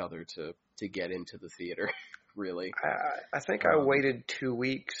over each other to get into the theater, really. I think I waited 2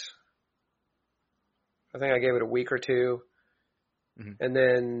 weeks. I think I gave it a week or two, and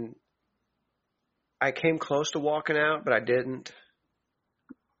then I came close to walking out, but I didn't.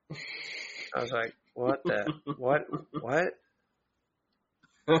 I was like, what?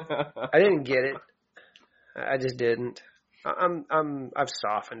 I didn't get it. I just didn't. I've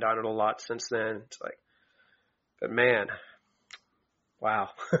softened on it a lot since then. It's like, but man, wow.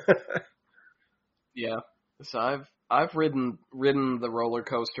 Yeah. So I've ridden the roller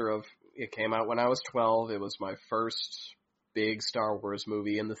coaster of, it came out when I was 12. It was my first big Star Wars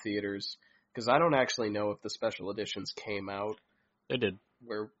movie in the theaters. Because I don't actually know if the special editions came out. They did.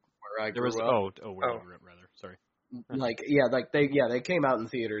 Where I there grew was up. You grew up, rather. Sorry. They came out in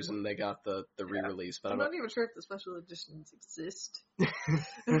theaters and they got the re-release. But I'm not even sure if the special editions exist.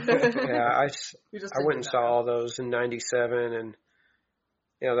 Yeah, I went and saw all those in '97, and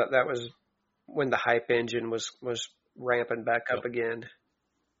that was when the hype engine was ramping back up again.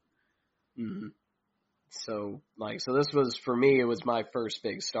 Mm-hmm. So this was, for me, it was my first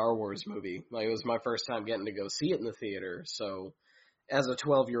big Star Wars movie. Like, it was my first time getting to go see it in the theater. So as a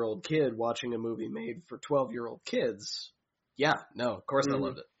 12-year-old kid watching a movie made for 12-year-old kids, of course I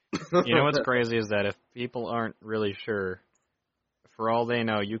loved it. You know what's crazy is that if people aren't really sure, for all they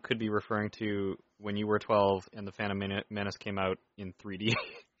know, you could be referring to when you were 12 and the Phantom Menace came out in 3D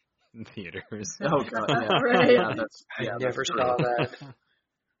in theaters. Oh, God, yeah. Right. I never saw that.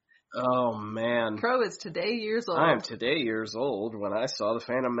 Oh, man. Crow is today years old. I'm today years old when I saw The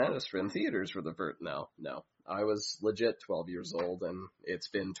Phantom Menace in theaters for the first... No. I was legit 12 years old, and it's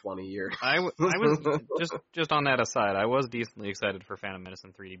been 20 years. I was, just on that aside, I was decently excited for Phantom Menace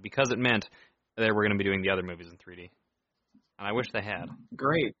in 3D, because it meant they were going to be doing the other movies in 3D. And I wish they had.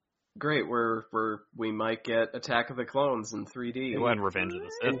 Great. We might get Attack of the Clones in 3D. And Revenge of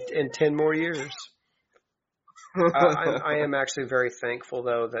the Sith. In 10 more years. I am actually very thankful,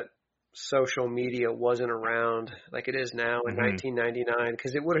 though, that social media wasn't around like it is now in 1999,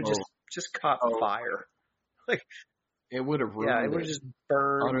 because it would have just caught fire. Like, it would have ruined it would have just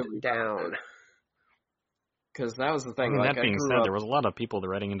burned down. Because that was the thing. That being said, there was a lot of people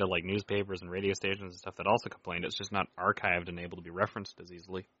writing into like newspapers and radio stations and stuff that also complained it's just not archived and able to be referenced as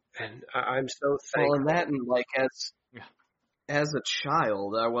easily. And I'm so thankful. Well, and like as a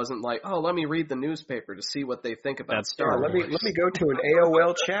child, I wasn't like, oh, let me read the newspaper to see what they think about Star Wars. Let me go to an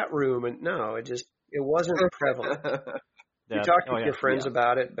AOL chat room, and no, it wasn't prevalent. You talk with your friends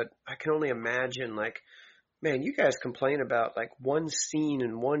about it, but I can only imagine, like, man, you guys complain about like one scene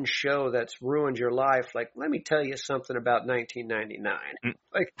in one show that's ruined your life. Like, let me tell you something about 1999.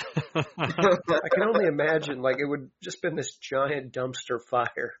 Like, I can only imagine, like, it would just been this giant dumpster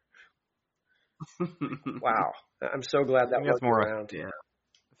fire. Wow. I'm so glad that wasn't around. Yeah.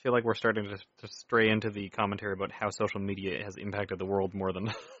 I feel like we're starting to stray into the commentary about how social media has impacted the world more than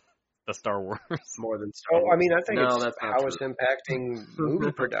the Star Wars. More than Star Wars. I mean, I think it's how it's impacting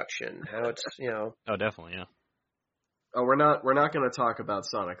movie production. How it's, Oh, definitely, yeah. Oh, we're not going to talk about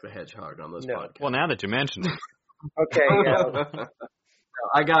Sonic the Hedgehog on this podcast. Well, now that you mentioned it. Okay, yeah.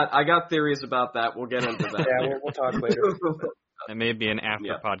 I got theories about that. We'll get into that. Yeah, we'll talk later. It may be an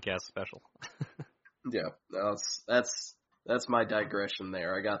after podcast special. Yeah, that's my digression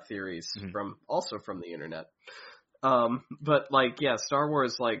there. I got theories from the internet. But like, Star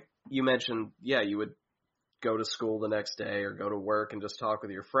Wars, like you mentioned, you would go to school the next day or go to work and just talk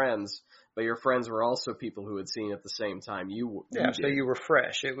with your friends, but your friends were also people who had seen it at the same time you did. So you were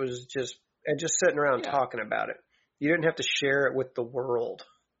fresh. It was just sitting around talking about it. You didn't have to share it with the world.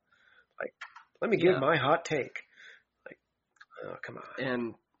 Like, let me give my hot take. Like, oh, come on.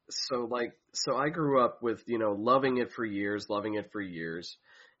 And so I grew up with, loving it for years.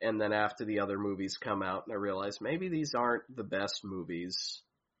 And then after the other movies come out, and I realize maybe these aren't the best movies.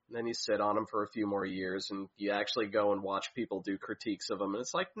 And then you sit on them for a few more years, and you actually go and watch people do critiques of them, and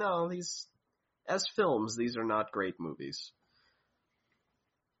it's like, no, these, as films, these are not great movies.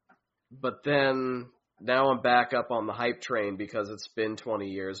 But then, now I'm back up on the hype train because it's been 20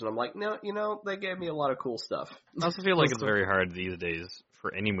 years, and I'm like, no, they gave me a lot of cool stuff. I also feel like it's very hard these days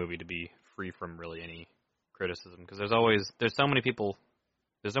for any movie to be free from really any criticism, because there's so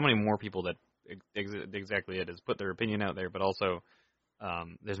many more people that exactly it is put their opinion out there, but also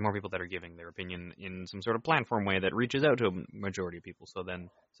there's more people that are giving their opinion in some sort of platform way that reaches out to a majority of people. So then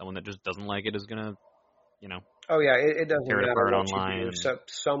someone that just doesn't like it is going to, Oh yeah, it doesn't tear it matter apart what online. you do. So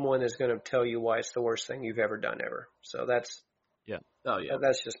someone is going to tell you why it's the worst thing you've ever done ever. So that's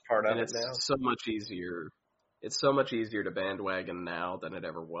that's just part of and it it's now. so much easier. It's so much easier to bandwagon now than it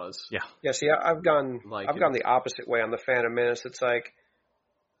ever was. Yeah. Yeah. See, I've gone the opposite way on the Phantom Menace. It's like,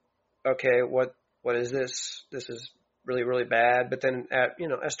 okay, what is this? This is really, really bad. But then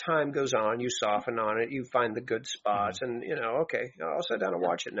as time goes on, you soften on it. You find the good spots, and okay, I'll sit down and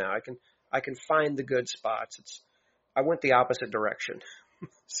watch it now. I can find the good spots. I went the opposite direction.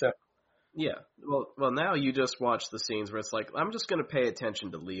 So yeah, well, now you just watch the scenes where it's like, I'm just going to pay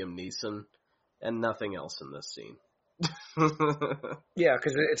attention to Liam Neeson and nothing else in this scene. Yeah,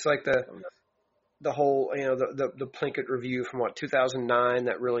 because it's like the whole the Plinkett review from 2009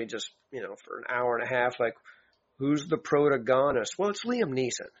 that really just for an hour and a half, like, who's the protagonist? Well, it's Liam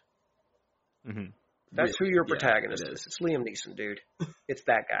Neeson. Mm-hmm. That's who your protagonist is. It's Liam Neeson, dude. It's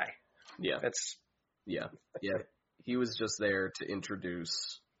that guy. Yeah. That's yeah. He was just there to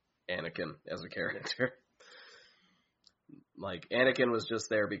introduce Anakin as a character. Like, Anakin was just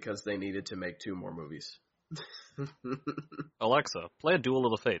there because they needed to make 2 more movies. Alexa, play a Duel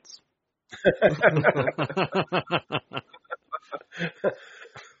of the Fates.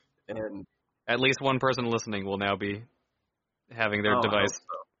 And at least one person listening will now be having their device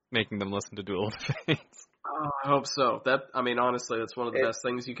making them listen to Duel of the Fates. Oh, I hope so. Honestly, that's one of the best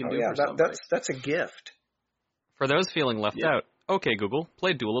things you can do for somebody. That's a gift. For those feeling left out, okay, Google,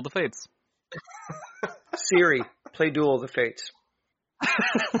 play Duel of the Fates. Siri, play Duel of the Fates.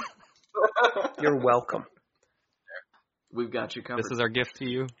 You're welcome. We've got you covered. This is our gift to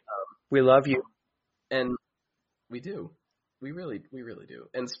you. We love you. And we do. We really do.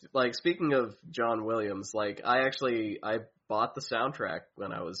 And speaking of John Williams, I bought the soundtrack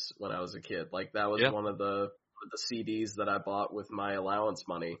when I was a kid. Like, that was one of the CDs that I bought with my allowance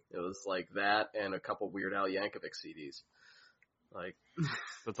money. It was like that and a couple Weird Al Yankovic CDs. Like,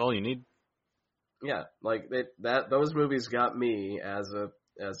 that's all you need. Yeah, like those movies got me as a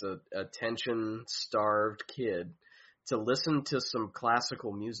attention-starved kid to listen to some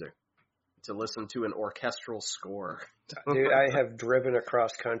classical music, to listen to an orchestral score. Dude, I have driven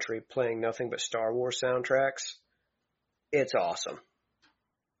across country playing nothing but Star Wars soundtracks. It's awesome.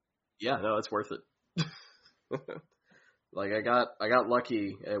 Yeah, no, it's worth it. Like, I got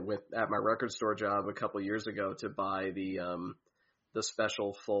lucky at my record store job a couple years ago to buy the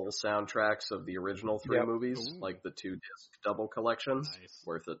special full soundtracks of the original 3 movies, like the 2-disc double collection. Nice.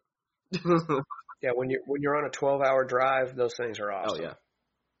 Worth it. Yeah, when you're on a 12-hour drive, those things are awesome. Oh yeah.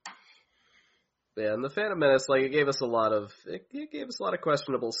 Yeah, and the Phantom Menace, like, it gave us a lot of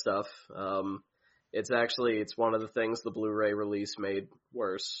questionable stuff. It's one of the things the Blu-ray release made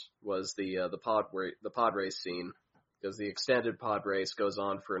worse was the pod race scene, because the extended pod race goes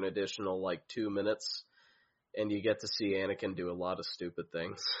on for an additional 2 minutes. And you get to see Anakin do a lot of stupid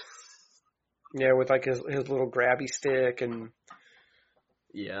things. Yeah, with his little grabby stick and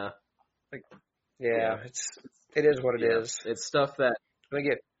yeah, it is what it is. It's stuff that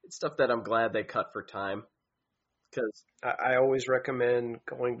I'm glad they cut for time. Because I always recommend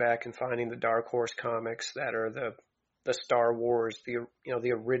going back and finding the Dark Horse comics that are the Star Wars, the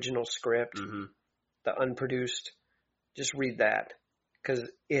original script, the unproduced. Just read that. Because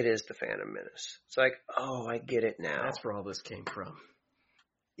it is the Phantom Menace. It's like, oh, I get it now. That's where all this came from.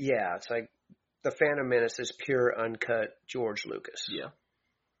 Yeah, it's like the Phantom Menace is pure, uncut George Lucas. Yeah.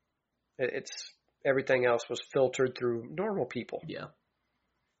 It's everything else was filtered through normal people. Yeah.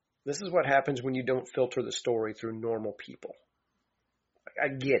 This is what happens when you don't filter the story through normal people. I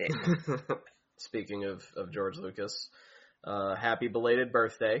get it. Speaking of George Lucas, happy belated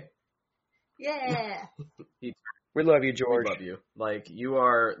birthday. Yeah. We love you, George. We love you. Like, you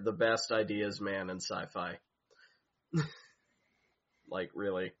are the best ideas man in sci-fi. Like,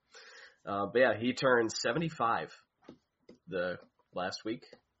 really. But yeah, he turned 75 the last week,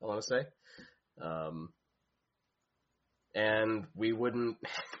 I want to say. And we wouldn't,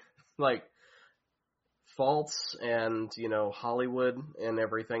 faults and, Hollywood and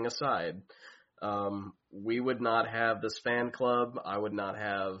everything aside, we would not have this fan club. I would not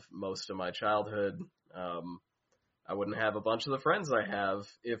have most of my childhood. I wouldn't have a bunch of the friends I have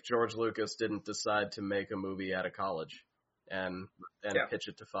if George Lucas didn't decide to make a movie out of college and pitch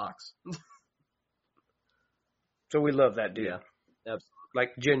it to Fox. So we love that dude. Yeah, absolutely.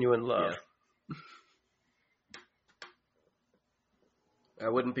 Like genuine love. Yeah. I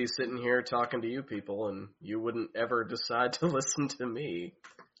wouldn't be sitting here talking to you people, and you wouldn't ever decide to listen to me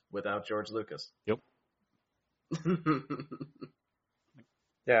without George Lucas. Yep.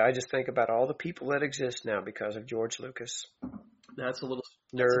 Yeah, I just think about all the people that exist now because of George Lucas. That's a little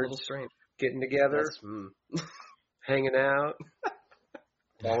strange. Getting together, hanging out,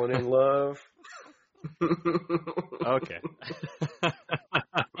 falling in love. Okay.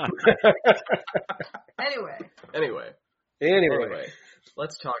 Anyway,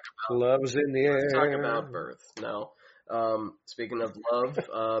 let's talk about love's in the air. Let's talk about birth. Now, speaking of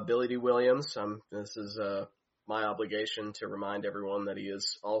love, Billy D. Williams. This is my obligation to remind everyone that he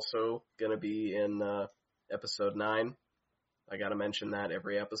is also going to be in episode 9. I got to mention that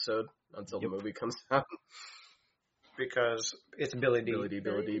every episode until the movie comes out. Because it's Billy D. Billy D.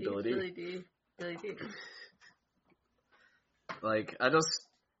 Billy D. Billy D. Billy D. Billy D. Like,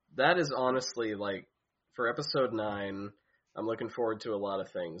 that is honestly, like, for episode 9, I'm looking forward to a lot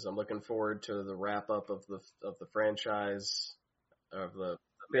of things. I'm looking forward to the wrap up of the franchise, of the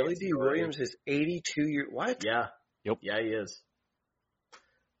Billy D. Williams is 82 years. What? Yeah. Yep. Yeah, he is.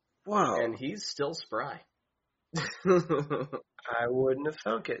 Wow. And he's still spry. I wouldn't have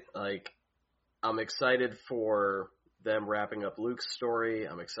thunk it. Like, I'm excited for them wrapping up Luke's story.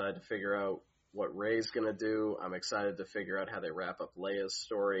 I'm excited to figure out what Rey's gonna do. I'm excited to figure out how they wrap up Leia's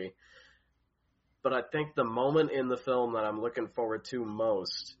story. But I think the moment in the film that I'm looking forward to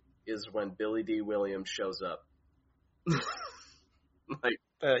most is when Billy D. Williams shows up. Like,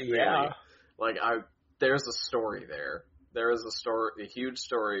 yeah. Really. Like, there's a story there. There is a huge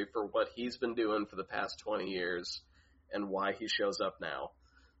story for what he's been doing for the past 20 years and why he shows up now.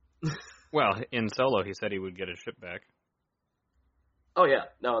 Well, in Solo, he said he would get his ship back. Oh yeah,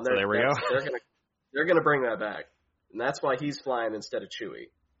 no, so there we go. They're gonna bring that back, and that's why he's flying instead of Chewie.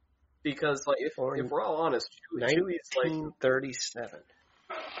 Because like, if we're all honest, Chewie's like 1937.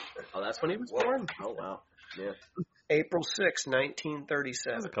 Oh, that's when he was born. Oh wow, yeah. April 6, 1937.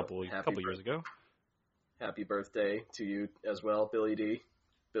 That was a couple years ago. Happy birthday to you as well, Billy D.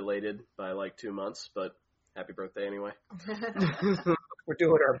 Belated by like 2 months, but happy birthday anyway. We're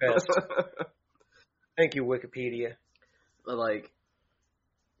doing our best. Thank you, Wikipedia. But like,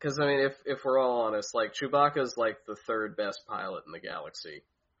 because I mean, if we're all honest, like Chewbacca's like the 3rd best pilot in the galaxy,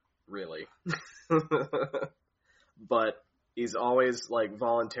 really. But he's always like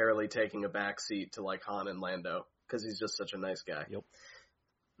voluntarily taking a back seat to like Han and Lando because he's just such a nice guy. Yep.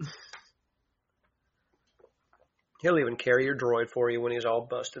 He'll even carry your droid for you when he's all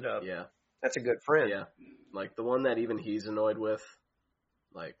busted up. Yeah. That's a good friend. Yeah. Like the one that even he's annoyed with,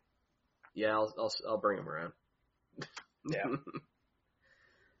 like, yeah, I'll bring him around. Yeah.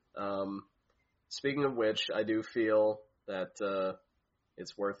 Speaking of which, I do feel that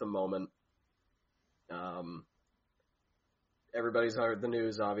it's worth a moment. Everybody's heard the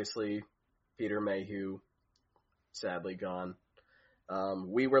news, obviously. Peter Mayhew, sadly gone.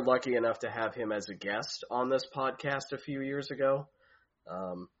 We were lucky enough to have him as a guest on this podcast a few years ago,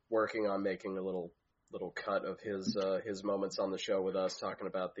 working on making a little cut of his moments on the show with us, talking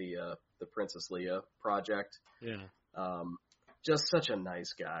about the Princess Leia project. Yeah. Just such a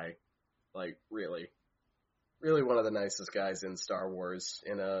nice guy. Like, really one of the nicest guys in Star Wars.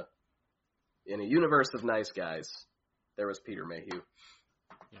 In a universe of nice guys, there was Peter Mayhew.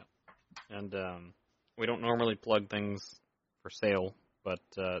 Yeah. And we don't normally plug things for sale, but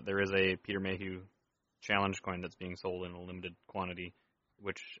there is a Peter Mayhew challenge coin that's being sold in a limited quantity,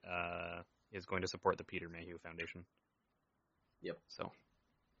 which is going to support the Peter Mayhew Foundation. Yep. So,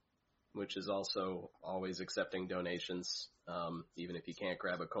 which is also always accepting donations, even if you can't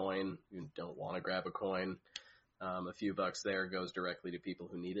grab a coin, you don't want to grab a coin. A few bucks there goes directly to people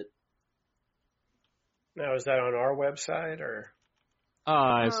who need it. Now, is that on our website or?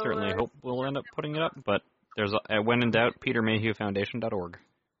 I certainly hope we'll end up putting it up, but there's when in doubt, petermayhewfoundation.org.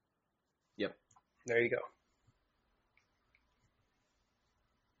 Yep. There you go.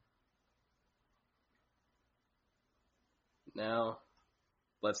 Now,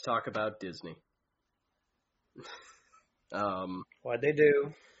 let's talk about Disney. What'd they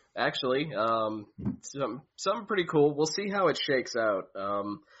do? Actually, something pretty cool. We'll see how it shakes out.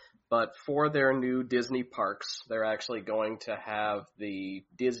 But for their new Disney parks, they're actually going to have the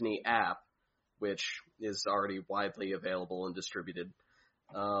Disney app which is already widely available and distributed.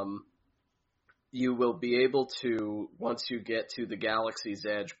 You will be able to, once you get to the Galaxy's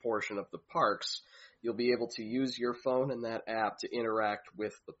Edge portion of the parks, you'll be able to use your phone and that app to interact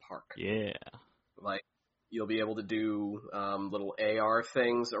with the park. Yeah. Like, you'll be able to do little AR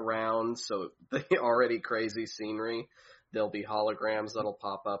things around, so the already crazy scenery. There'll be holograms that'll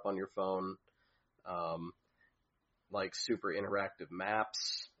pop up on your phone, like super interactive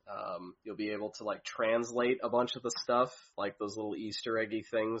maps. You'll be able to like translate a bunch of the stuff, like those little Easter eggy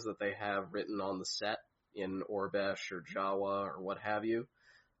things that they have written on the set in Orbesh or Jawa or what have you.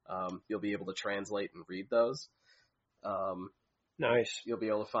 You'll be able to translate and read those. Nice. You'll be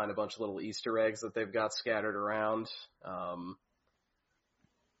able to find a bunch of little Easter eggs that they've got scattered around.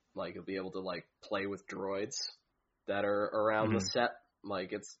 Like you'll be able to like play with droids that are around the set.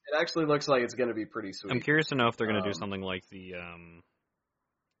 Like it actually looks like it's going to be pretty sweet. I'm curious to know if they're going to do something like the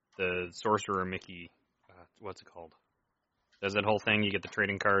Sorcerer Mickey, what's it called? There's that whole thing, you get the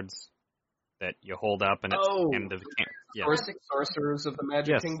trading cards that you hold up and it's Sorcerers of the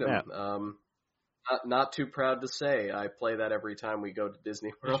Magic Kingdom. That. Not too proud to say. I play that every time we go to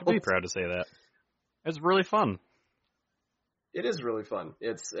Disney World. You should be proud to say that. It's really fun. It is really fun.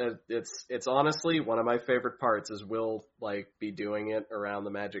 It's honestly one of my favorite parts is we'll like be doing it around the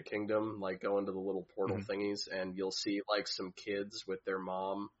Magic Kingdom, like going to the little portal thingies, and you'll see like some kids with their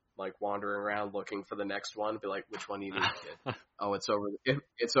mom like wandering around looking for the next one. Be like, which one do you need, kid? Oh, it's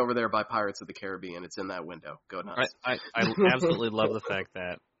over there by Pirates of the Caribbean. It's in that window. Go nuts. I absolutely love the fact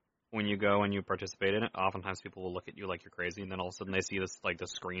that when you go and you participate in it, oftentimes people will look at you like you're crazy, and then all of a sudden they see this, like, the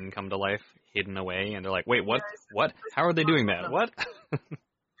screen come to life, hidden away, and they're like, wait, what? What? How are they doing that? What?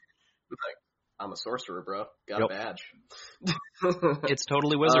 Like, I'm a sorcerer, bro. Got a badge. It's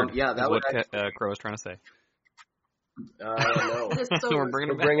totally wizard. Yeah, that what Crow was trying to say. No. We're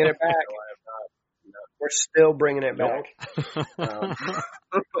bringing it back. We're still bringing it back. We're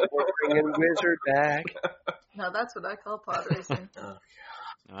bringing wizard back. No, that's what I call pod racing.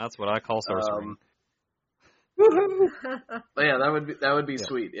 That's what I call sorcery. But yeah, that would be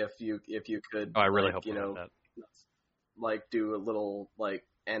sweet if you could. Oh, I really like, hope that. Like do a little like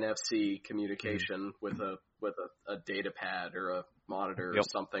NFC communication with a data pad or a monitor or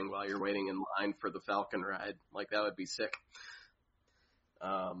something while you're waiting in line for the Falcon ride. Like that would be sick.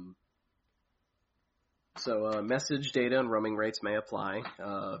 So message data and roaming rates may apply.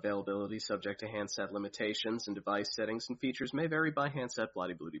 Availability subject to handset limitations, and device settings and features may vary by handset, blah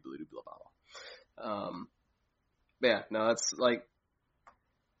blah blah. Yeah, no, it's like,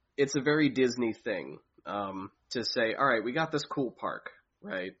 it's a very Disney thing to say, all right, we got this cool park,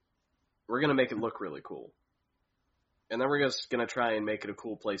 right? We're going to make it look really cool. And then we're just going to try and make it a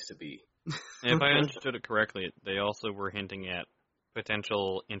cool place to be. If I understood it correctly, they also were hinting at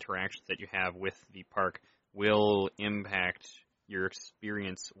potential interactions that you have with the park will impact your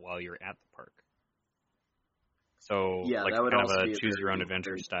experience while you're at the park. So, yeah, like that would kind of also a be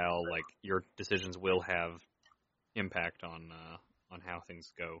choose-your-own-adventure style, like your decisions will have impact on how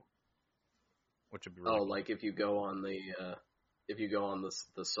things go, which would be really cool. Like if you go on the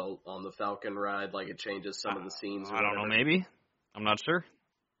Falcon ride, like it changes some of the scenes. Or I don't know, maybe. I'm not sure.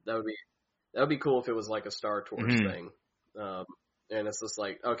 That would be cool if it was like a Star Tours thing. And it's just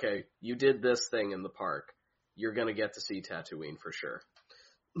like, okay, you did this thing in the park. You're going to get to see Tatooine for sure.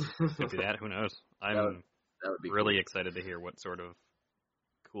 Could be that. Who knows? I'm that would be really cool. excited to hear what sort of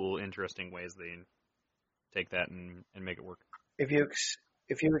cool, interesting ways they take that and make it work. If you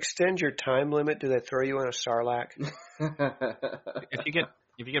extend your time limit, do they throw you in a Sarlacc? If you get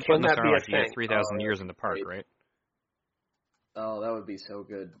put in the Sarlacc, you get 3,000 years in the park, right? Oh, that would be so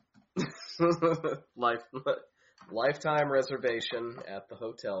good. Lifetime reservation at the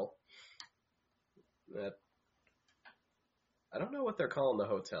hotel. I don't know what they're calling the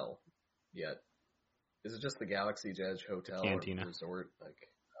hotel yet. Is it just the Galaxy's Edge Hotel Cantina. or Resort?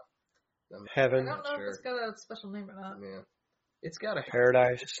 Heaven. I don't know if it's got a special name or not. Yeah, it's got a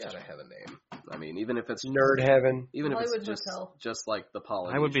Paradise. It's got to have a name. I mean, even if it's Nerd Heaven. even if Hollywood it's Hotel. just like the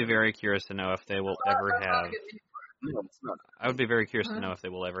Polynesian. I would be very curious to know if they will ever have. No, it's not. I would be very curious to know if they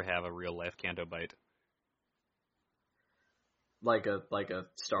will ever have a real life Canto Bite. Like a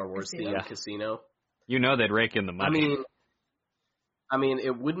Star Wars themed casino. You know they'd rake in the money. I mean,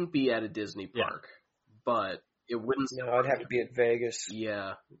 it wouldn't be at a Disney park, but it wouldn't. No, I'd have to be at Vegas.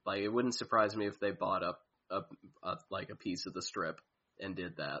 Yeah, like it wouldn't surprise me if they bought up a piece of the Strip and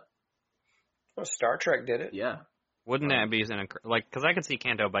did that. Well, Star Trek did it. Yeah, Wouldn't that be because I could see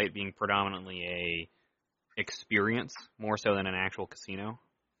Canto Bite being predominantly a experience more so than an actual casino,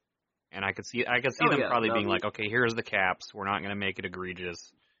 and I could see them probably being like, okay, here's the caps. We're not going to make it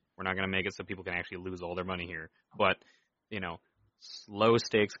egregious. We're not going to make it so people can actually lose all their money here. But, low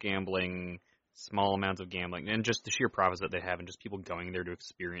stakes gambling, small amounts of gambling, and just the sheer profits that they have, and just people going there to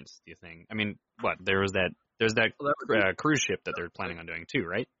experience the thing. I mean, there's that cruise ship that they're planning on doing too,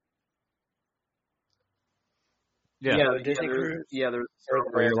 right? Yeah, the Disney cruise. Yeah, there's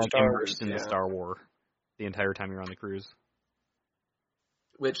where you're like immersed Wars, in the Star Wars the entire time you're on the cruise.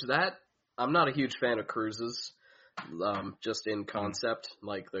 Which I'm not a huge fan of cruises. Just in concept,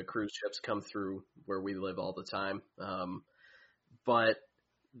 like the cruise ships come through where we live all the time. But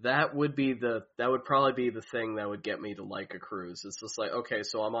that would probably be the thing that would get me to like a cruise. It's just like, okay,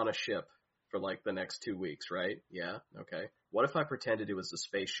 so I'm on a ship for like the next 2 weeks, right? Yeah, okay. What if I pretended it was a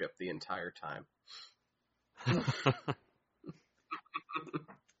spaceship the entire time?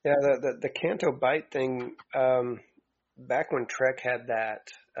 Yeah, the Canto Bight thing, back when Trek had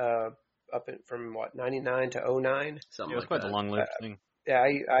that, from 99 to 09. Something it was like quite that. a long-lived thing. Yeah,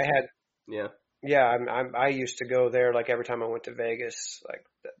 I had. Yeah. Yeah, I used to go there like every time I went to Vegas. Like,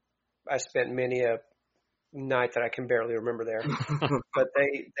 I spent many a night that I can barely remember there. But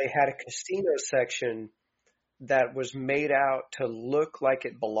they had a casino section that was made out to look like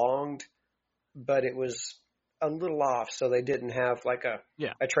it belonged, but it was a little off, so they didn't have like a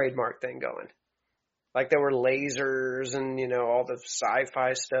trademark thing going. Like there were lasers and all the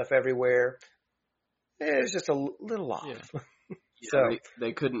sci-fi stuff everywhere. It was just a little off. Yeah. So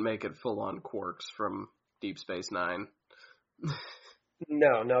they couldn't make it full on Quarks from Deep Space Nine.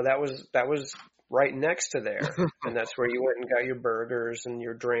 No, that was right next to there, and that's where you went and got your burgers and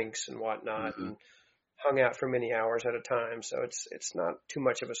your drinks and whatnot, and hung out for many hours at a time. So it's not too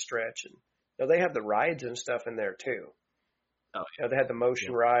much of a stretch. And they have the rides and stuff in there too. Oh, they had the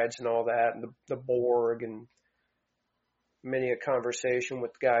motion rides and all that, and the Borg, and many a conversation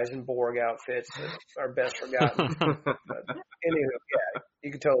with guys in Borg outfits that are best forgotten. But anywho, yeah,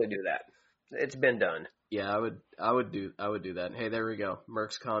 you could totally do that. It's been done. Yeah, I would do that. Hey, there we go.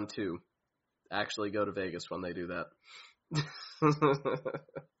 MercsCon 2. Actually go to Vegas when they do that.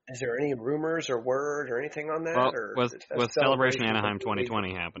 Is there any rumors or word or anything on that? Well, or with Celebration Anaheim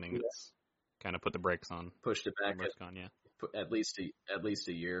 2020 happening, it's kind of put the brakes on. Pushed it back MercsCon, at least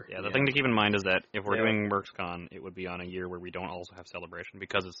a year. Yeah, the thing to keep in mind is that if we're doing MercsCon, it would be on a year where we don't also have Celebration,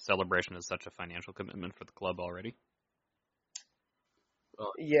 because Celebration is such a financial commitment for the club already.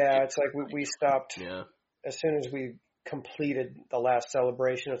 Well, yeah, it's like we stopped. Yeah. As soon as we completed the last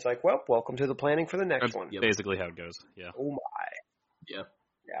Celebration, it's like, well, welcome to the planning for the next one. Yep. Basically how it goes. Yeah. Oh my. Yeah.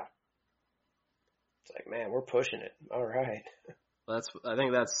 Yeah. It's like, man, we're pushing it. All right. I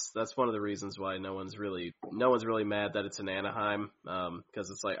think that's one of the reasons why no one's really mad that it's in Anaheim, because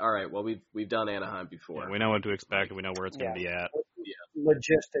it's like, all right, well we've done Anaheim before. Yeah, we know what to expect. We know where it's going to be at. Yeah.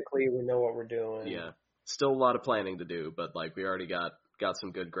 Logistically, we know what we're doing. Yeah. Still a lot of planning to do, but like we already got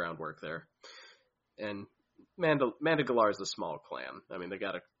some good groundwork there. And Mandagalar is a small clan. I mean, they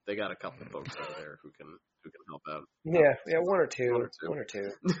got a couple of folks over there who can help out. Yeah, one or two.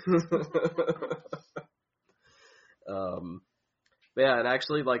 Yeah, and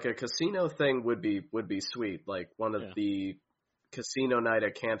actually, like a casino thing would be sweet. Like one of the casino night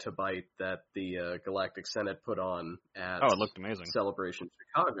at Canto Bight that the Galactic Senate put on at it looked amazing. Celebration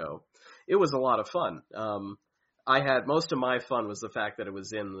Chicago. It was a lot of fun. I had most of my fun was the fact that it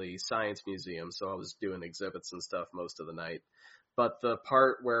was in the Science Museum, so I was doing exhibits and stuff most of the night. But the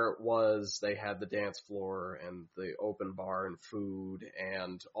part where they had the dance floor and the open bar and food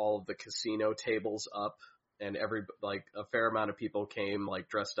and all of the casino tables up, and a fair amount of people came like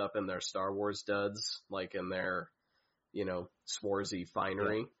dressed up in their Star Wars duds, like in their, swarzy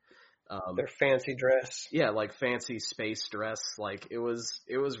finery. Their fancy dress. Yeah, like fancy space dress. Like it was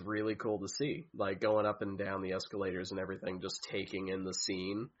really cool to see. Like going up and down the escalators and everything, just taking in the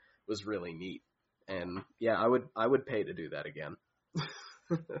scene was really neat. And yeah, I would pay to do that again.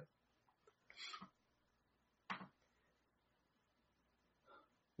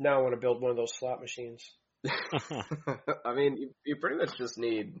 Now I want to build one of those slot machines. I mean, you pretty much just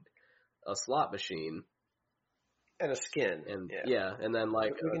need a slot machine. And a skin. And and then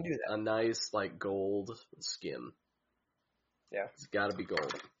like we can do that. A nice like gold skin. Yeah. It's gotta be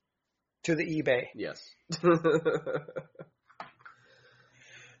gold. To the eBay. Yes.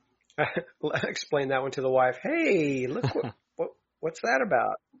 Explain that one to the wife. Hey, look what's that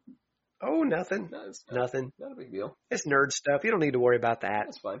about? Oh, nothing. No, it's nothing. Not a big deal. It's nerd stuff. You don't need to worry about that.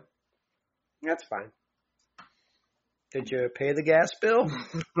 That's fine. That's fine. Did you pay the gas bill?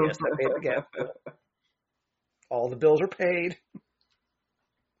 Yes, I paid the gas bill. All the bills are paid.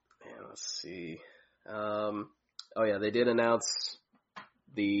 Yeah, let's see. They did announce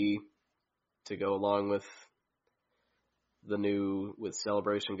to go along with with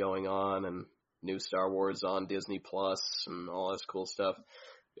Celebration going on and new Star Wars on Disney Plus and all this cool stuff.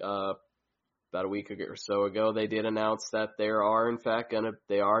 About a week or so ago, they did announce that they are in fact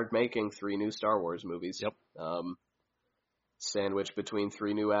they are making 3 new Star Wars movies. Yep. Sandwiched between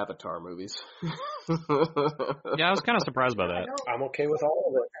 3 new Avatar movies. Yeah, I was kind of surprised by that. I'm okay with all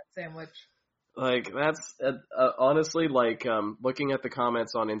of it. Sandwich. Like, that's, honestly, like, looking at the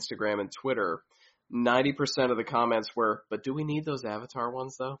comments on Instagram and Twitter, 90% of the comments were, but do we need those Avatar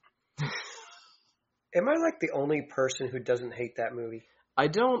ones, though? Am I like the only person who doesn't hate that movie? I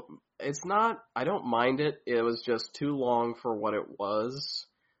don't mind it. It was just too long for what it was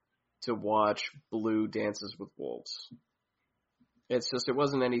to watch Blue Dances with Wolves. It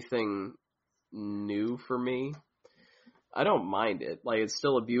wasn't anything new for me. I don't mind it. Like, it's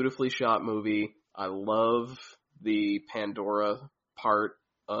still a beautifully shot movie. I love the Pandora part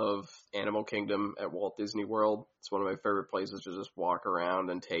of Animal Kingdom at Walt Disney World. It's one of my favorite places to just walk around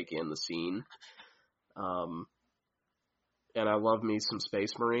and take in the scene. And I love me some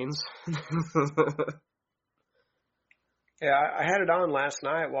Space Marines. Yeah, I had it on last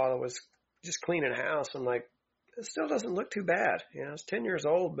night while I was just cleaning house. I'm like, it still doesn't look too bad. You know, it's 10 years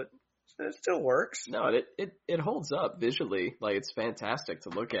old, but it still works. No, it holds up visually. Like, it's fantastic to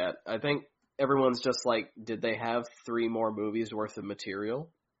look at. I think everyone's just like, did they have 3 more movies worth of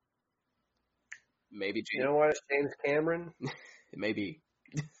material? Maybe. You know what? It's James Cameron. Maybe.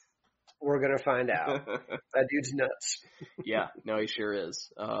 We're going to find out. That dude's nuts. Yeah, no, he sure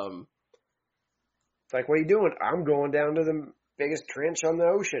is. It's like, what are you doing? I'm going down to the biggest trench on the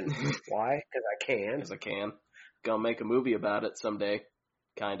ocean. Why? Because I can. Because I can. Gonna make a movie about it someday.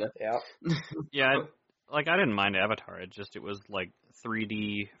 Kinda. Yeah. Yeah, I didn't mind Avatar. It was like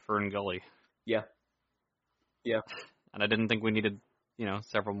 3D Fern Gully. Yeah. Yeah. And I didn't think we needed,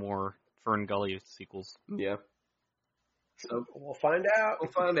 several more Fern Gully sequels. Yeah. So we'll find out.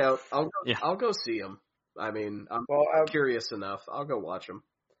 We'll find out. I'll go see them. I mean, I'm curious enough. I'll go watch them.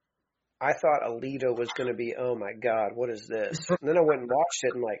 I thought Alita was going to be, oh my God, what is this? And then I went and watched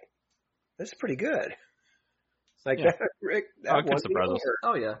it and like, this is pretty good. Like, yeah. Rick, that could surprise us.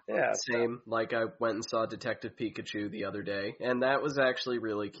 Oh, yeah. Yeah. Same. Like, I went and saw Detective Pikachu the other day, and that was actually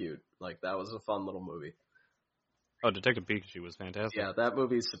really cute. Like, that was a fun little movie. Oh, Detective Pikachu was fantastic. Yeah, that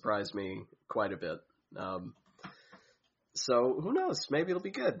movie surprised me quite a bit. So, who knows? Maybe it'll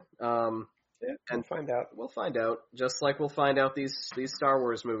be good. Yeah, and find out. We'll find out. Just like we'll find out these Star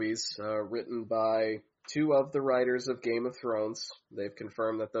Wars movies, written by 2 of the writers of Game of Thrones. They've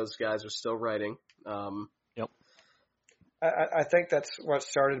confirmed that those guys are still writing. Yep. I think that's what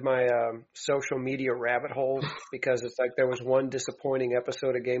started my social media rabbit hole, because it's like there was one disappointing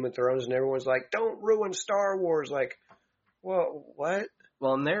episode of Game of Thrones and everyone's like, don't ruin Star Wars. Like, well, what?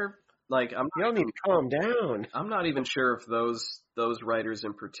 Well, and they're like, you don't need to calm down. I'm not even sure if those writers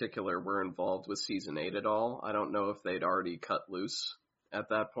in particular were involved with season 8 at all. I don't know if they'd already cut loose at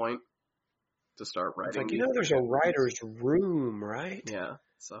that point to start writing. It's like, there's a writer's room, right? Yeah.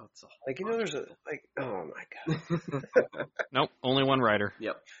 So it's like, there's oh my God. Nope, only one writer.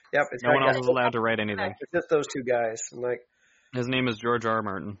 Yep. It's no one else is allowed to write anything. It's just those 2 guys. I'm like, his name is George R. R.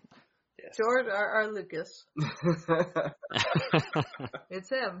 Martin. Yes. George R. R. Lucas. It's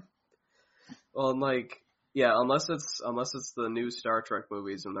him. Well, like, yeah, unless it's the new Star Trek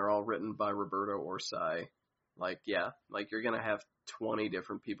movies and they're all written by Roberto Orsay, like, yeah, like you're gonna have 20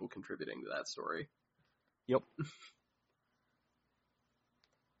 different people contributing to that story. Yep.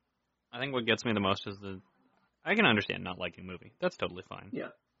 I think what gets me the most is I can understand not liking a movie. That's totally fine. Yeah.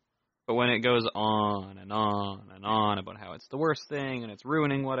 But when it goes on and on and on about how it's the worst thing and it's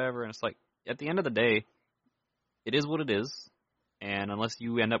ruining whatever, and it's like, at the end of the day, it is what it is. And unless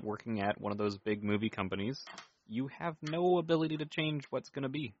you end up working at one of those big movie companies, you have no ability to change what's going to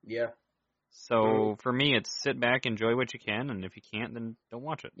be. Yeah. So for me, it's sit back, enjoy what you can, and if you can't, then don't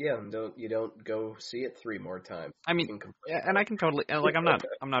watch it. Yeah, you don't go see it 3 more times. I mean, yeah, and I can totally like I'm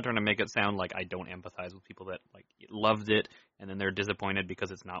not trying to make it sound like I don't empathize with people that like loved it and then they're disappointed because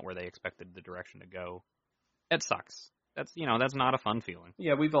it's not where they expected the direction to go. It sucks. That's not a fun feeling.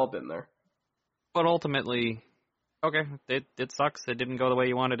 Yeah, we've all been there. But ultimately, okay, it sucks. It didn't go the way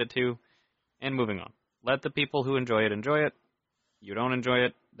you wanted it to, and moving on. Let the people who enjoy it enjoy it. You don't enjoy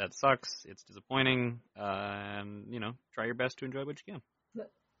it, that sucks. It's disappointing, and try your best to enjoy what you can.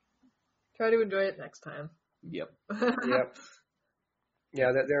 Try to enjoy it next time. Yep. Yep.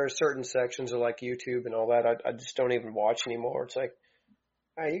 Yeah, there are certain sections of like YouTube and all that I just don't even watch anymore. It's like,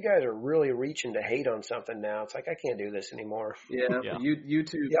 you guys are really reaching to hate on something now. It's like, I can't do this anymore. Yeah.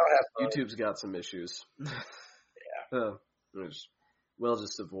 YouTube's got some issues. Yeah. We'll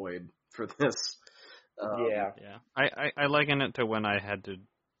just avoid for this. Yeah. I liken it to when I had to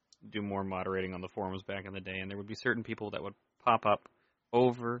do more moderating on the forums back in the day, and there would be certain people that would pop up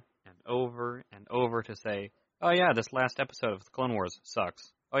over and over and over to say, oh yeah, this last episode of the Clone Wars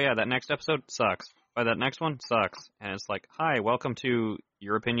sucks. Oh yeah, that next episode sucks. Oh, that next one sucks. And it's like, hi, welcome to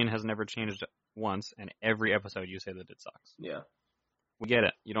your opinion has never changed once, and every episode you say that it sucks. Yeah. We get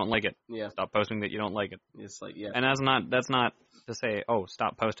it. You don't like it. Yeah. Stop posting that you don't like it. It's like, yeah. And that's not to say, oh,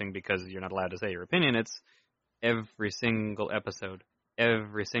 stop posting because you're not allowed to say your opinion. It's every single episode,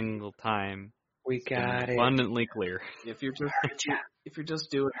 every single time. We got it. Abundantly clear. If you're just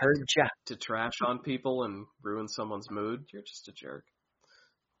doing it to trash on people and ruin someone's mood, you're just a jerk.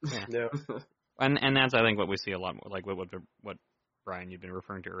 Yeah. No. And that's, I think, what we see a lot more, like what Brian, you've been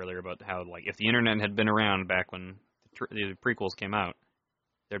referring to earlier about how, like, if the internet had been around back when the prequels came out,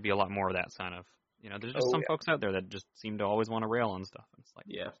 there'd be a lot more of that sign of, there's just some folks out there that just seem to always want to rail on stuff. It's like,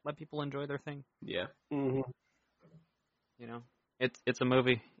 just let people enjoy their thing. Yeah. Mm-hmm. It's a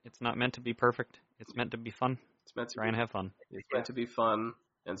movie. It's not meant to be perfect. It's meant to be fun. It's meant to try and have fun. It's meant to be fun,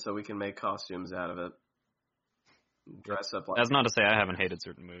 and so we can make costumes out of it. Dress up like. That's not to say I haven't hated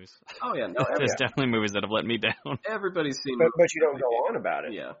certain movies. Oh yeah, no. There's definitely movies that have let me down. Everybody's seen. But you don't go on about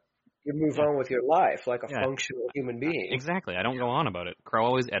it. Yeah. You move on with your life like a functional human being. Exactly. I don't go on about it. Crow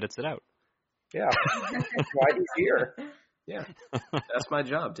always edits it out. Yeah. That's why he's here. Yeah. That's my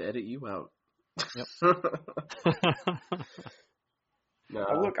job, to edit you out. Yep. No.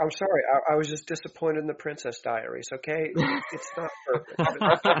 Look, I'm sorry. I was just disappointed in the Princess Diaries, okay? It's not perfect.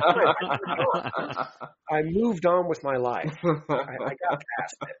 I moved on with my life. I got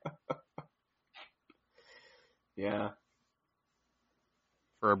past it. Yeah.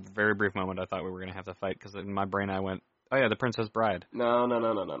 For a very brief moment, I thought we were going to have to fight, because in my brain I went, oh yeah, The Princess Bride. No.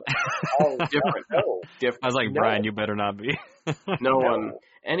 Oh, different. No. I was like, Brian, you better not be. No one.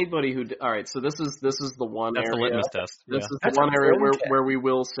 Anybody who... All right, so this is the one That's area... the litmus test. This is the one area where we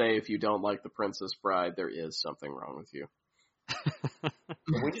will say if you don't like The Princess Bride, there is something wrong with you.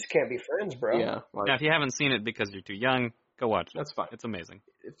 We just can't be friends, bro. Yeah. Now, if you haven't seen it because you're too young, go watch it. That's fine. It's amazing.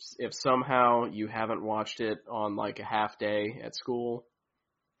 If somehow you haven't watched it on like a half day at school...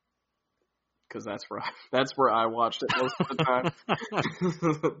 Because that's where I watched it most of the time.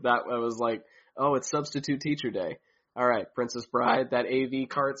 That I was like, oh, it's substitute teacher day. All right, Princess Bride, that AV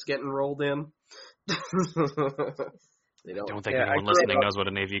cart's getting rolled in. They don't think anyone listening knows what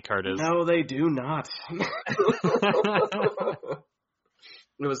an AV cart is. No, they do not.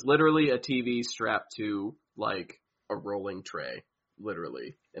 It was literally a TV strapped to like a rolling tray,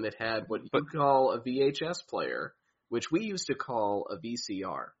 literally, and it had what you call a VHS player, which we used to call a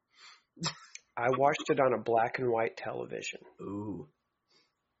VCR. I watched it on a black and white television. Ooh,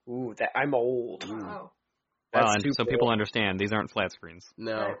 that I'm old. Wow. Well, and so people understand, these aren't flat screens.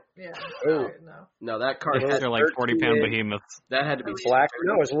 No. Yeah. Oh. No, that cart they're like 40-pound behemoths. That had to be black.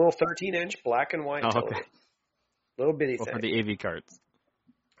 No, it was a little 13-inch black and white television. Okay. Little bitty thing. For the AV carts.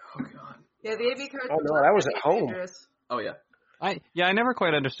 Oh god. Yeah, the AV carts. Oh no, that was at home. Dangerous. Oh yeah. I never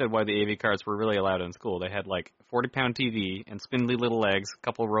quite understood why the AV carts were really allowed in school. They had like 40-pound TV and spindly little legs, a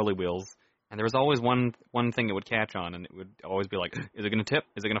couple of rolly wheels. And there was always one thing it would catch on, and it would always be like, is it going to tip?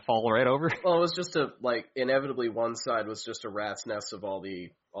 Is it going to fall right over? Well, it was just inevitably one side was just a rat's nest of all the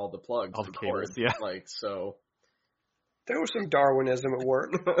plugs. All the cables, yeah. Like, so. There was some Darwinism at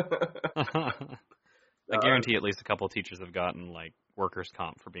work. I guarantee at least a couple of teachers have gotten, like, workers'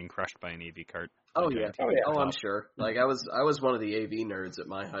 comp for being crushed by an AV cart. Oh, yeah. Oh, I'm sure. Like, I was one of the AV nerds at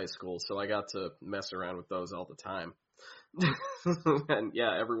my high school, so I got to mess around with those all the time. And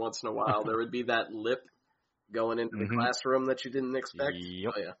yeah, every once in a while there would be that lip going into the classroom that you didn't expect.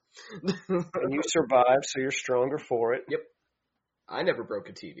 Yep. Oh, yeah. And you survived, so you're stronger for it. Yep. I never broke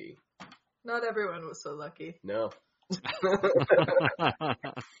a TV. Not everyone was so lucky. No.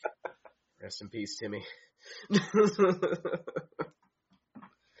 Rest in peace, Timmy.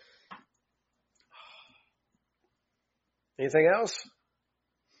 Anything else?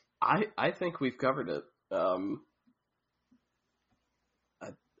 I think we've covered it.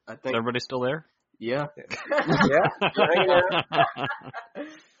 I think. Is everybody still there? Yeah. Yeah.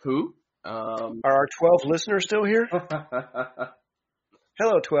 Who? Are our 12 listeners still here?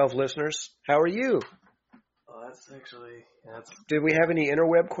 Hello, 12 listeners. How are you? Oh, that's Did we have any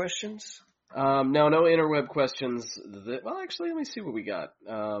interweb questions? No interweb questions. Well, actually, let me see what we got.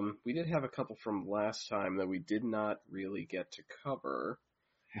 We did have a couple from last time that we did not really get to cover.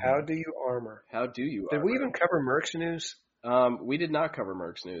 How do you armor? Did we even cover Mercs news? We did not cover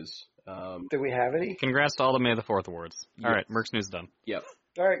Mercs news. Did we have any? Congrats to all the May the 4th awards. All right, Mercs news done. Yep.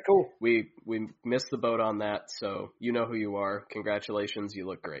 All right, cool. We missed the boat on that, so you know who you are. Congratulations, you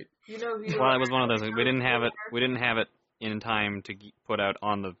look great. You know who you Well, are. it was one of those. We didn't have it in time to put out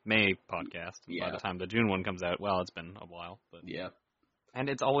on the May podcast. Yeah. By the time the June one comes out, well, it's been a while, but Yeah. and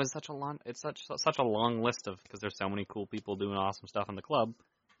it's always such a long. It's such a long list of because there's so many cool people doing awesome stuff in the club.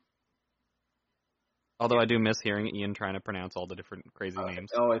 Although I do miss hearing Ian trying to pronounce all the different crazy names.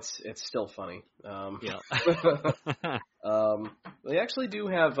 Oh, it's still funny. Yeah. We actually do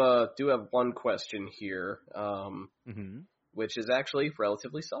have one question here, which is actually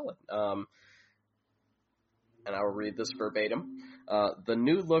relatively solid. And I will read this verbatim. The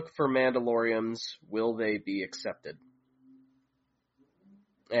new look for Mandalorians, will they be accepted?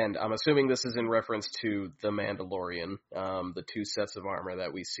 And I'm assuming this is in reference to The Mandalorian, the 2 sets of armor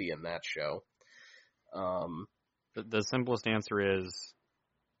that we see in that show. The simplest answer is,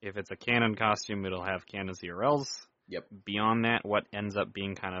 if it's a canon costume, it'll have canon CRLs. Yep. Beyond that, what ends up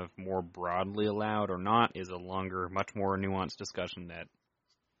being kind of more broadly allowed or not is a longer, much more nuanced discussion that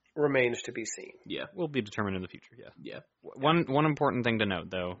remains to be seen. Yeah, will be determined in the future. Yeah. Yeah. One important thing to note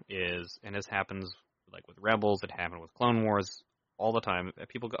though is, and this happens like with Rebels, it happened with Clone Wars all the time.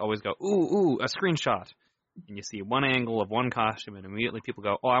 People always go, ooh, a screenshot. And you see one angle of one costume, and immediately people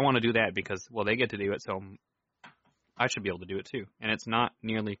go, oh, I want to do that because, well, they get to do it, so I should be able to do it too. And it's not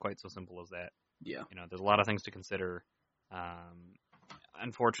nearly quite so simple as that. Yeah. You know, there's a lot of things to consider.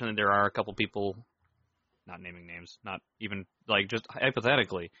 Unfortunately, there are a couple people, not naming names, not even, like, just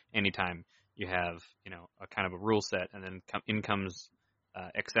hypothetically, anytime you have, you know, a kind of a rule set, and then in comes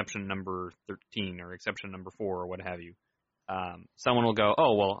exception number 13 or exception number 4 or what have you. Someone will go,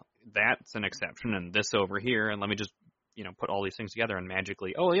 oh, well, that's an exception and this over here, and let me just, you know, put all these things together and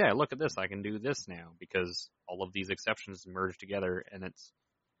magically, oh yeah, look at this, I can do this now because all of these exceptions merge together, and it's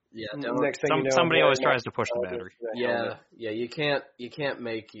next thing you know, somebody always tries to push the boundary. Yeah, you can't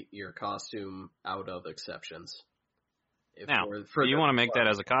make your costume out of exceptions. Now, if you want to make that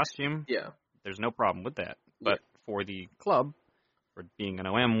as a costume, yeah, there's no problem with that. But for the club, for being an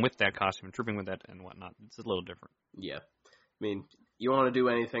OM with that costume and trooping with that and whatnot, it's a little different. Yeah. I mean, you want to do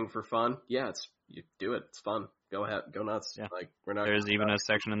anything for fun? Yeah, you do it. It's fun. Go ahead, go nuts. Yeah. Like we're not. There's even a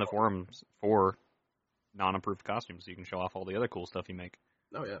section in the forums for non-approved costumes, so you can show off all the other cool stuff you make.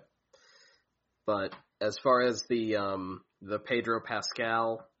 Oh yeah. But as far as the Pedro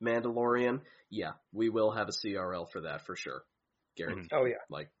Pascal Mandalorian, yeah, we will have a CRL for that for sure. Guaranteed. Oh yeah.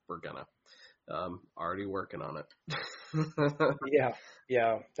 Like we're gonna. Already working on it.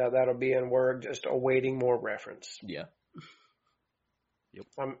 Yeah. That'll be in Word, just awaiting more reference. Yeah. Yep.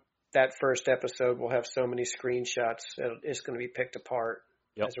 That first episode will have so many screenshots. It's going to be picked apart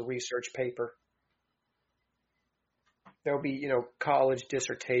as a research paper. There'll be, college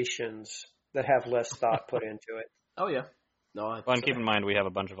dissertations that have less thought put into it. Oh yeah. No. Well, and keep in mind we have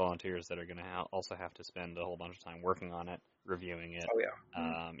a bunch of volunteers that are going to also have to spend a whole bunch of time working on it, reviewing it. Oh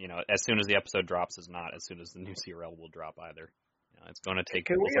yeah. As soon as the episode drops is not as soon as the new CRL will drop either. It's going to take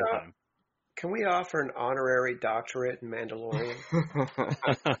some time. Can we offer an honorary doctorate in Mandalorian?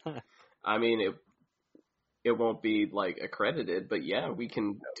 I mean, it won't be like accredited, but yeah, we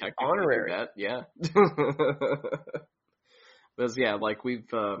can technically honorary. do that. Yeah. Because yeah, like we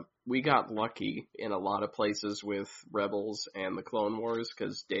got lucky in a lot of places with Rebels and the Clone Wars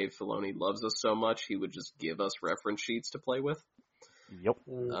because Dave Filoni loves us so much, he would just give us reference sheets to play with. Yep.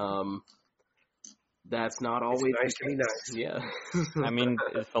 That's not always nice to be nice. Yeah. I mean,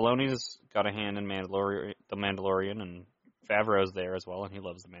 Filoni's got a hand in The Mandalorian, and Favreau's there as well, and he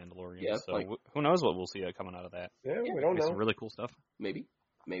loves The Mandalorian. Yeah, so who knows what we'll see coming out of that? Yeah, we don't know. Some really cool stuff. Maybe.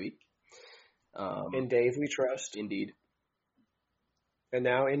 In Dave we trust. Indeed. And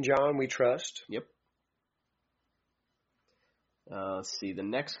now in John we trust. Yep. Let's see. The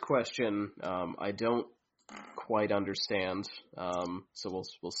next question, I don't quite understand. So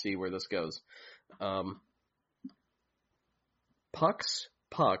we'll see where this goes. Pucks,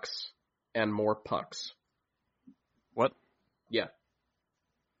 and more pucks. What? Yeah.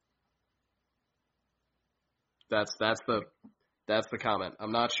 That's the comment.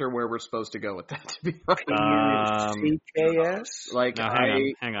 I'm not sure where we're supposed to go with that, to be honest. CKS? Like, no,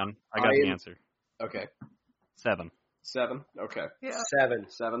 hang on. I got the answer. Okay. 7. 7? Okay. Yeah. 7.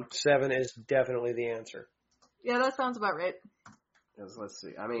 7? 7 is definitely the answer. Yeah, that sounds about right. Let's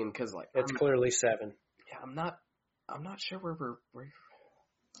see. I mean, because like it's clearly 7. Yeah, I'm not sure where we're.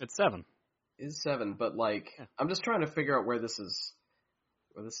 It's 7. Is 7, but like I'm just trying to figure out where this is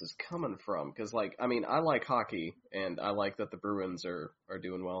coming from, because like I mean I like hockey and I like that the Bruins are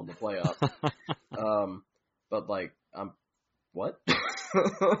doing well in the playoffs. But like what?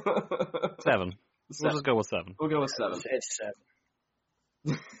 7. We'll just go with 7. We'll go with 7. It's 7.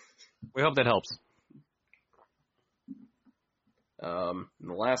 We hope that helps. And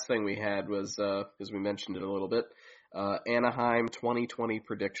the last thing we had was, because we mentioned it a little bit, Anaheim 2020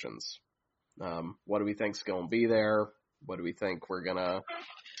 predictions. What do we think's going to be there? What do we think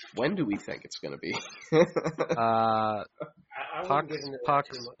when do we think it's going to be?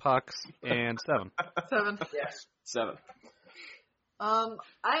 Pucks, and 7. 7. Yes. 7. I don't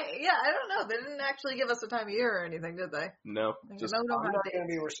know. They didn't actually give us a time of year or anything, did they? No. I'm not going to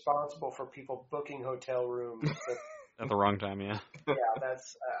be responsible for people booking hotel rooms. At the wrong time, yeah. Yeah,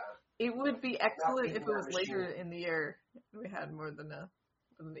 that's... it would be excellent if it was later in the year. We had more than a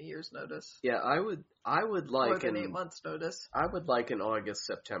year's notice. Yeah, I would like more than 8 months' notice. I would like an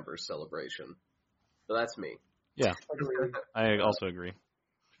August-September celebration. But that's me. Yeah, I also agree.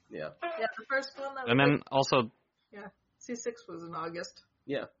 Yeah. Yeah, the first one that and then also... Yeah, C6 was in August.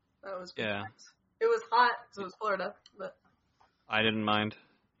 Yeah. That was good. Yeah. Times. It was hot, so it was Florida, but... I didn't mind.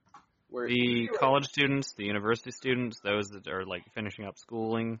 The college students, the university students, those that are like finishing up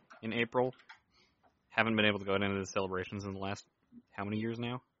schooling in April, haven't been able to go into the celebrations in the last how many years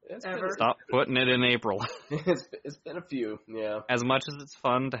now? Stop putting it in April. It's been a few, yeah. As much as it's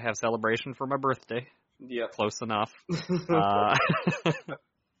fun to have celebration for my birthday, yeah, close enough.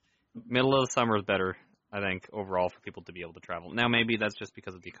 Middle of the summer is better, I think, overall for people to be able to travel. Now maybe that's just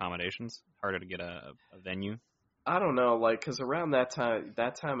because of the accommodations, harder to get a venue. I don't know, like, because around that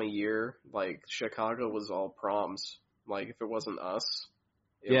time of year, like, Chicago was all proms. Like, if it wasn't us,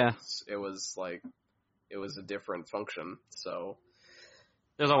 it was a different function. So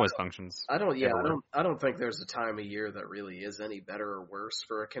there's always functions. I don't think there's a time of year that really is any better or worse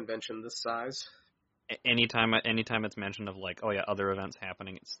for a convention this size. Anytime it's mentioned of like, oh yeah, other events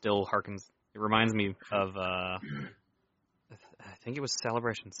happening, it still harkens. It reminds me of I think it was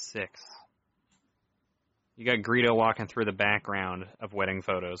Celebration 6. You got Greedo walking through the background of wedding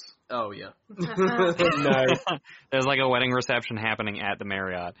photos. Oh, yeah. Nice. There's like a wedding reception happening at the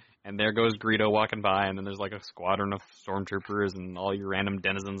Marriott, and there goes Greedo walking by, and then there's like a squadron of stormtroopers and all your random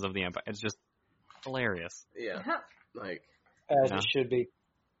denizens of the Empire. It's just hilarious. Yeah. Like, as it should be.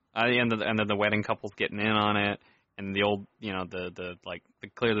 And then the wedding couple's getting in on it, and the old,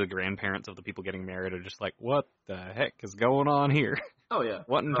 clearly the grandparents of the people getting married are just like, what the heck is going on here? Oh, yeah.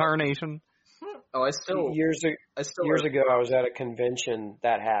 What in tarnation? Oh, years ago, I was at a convention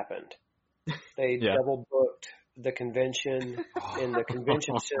that happened. They double booked the convention in the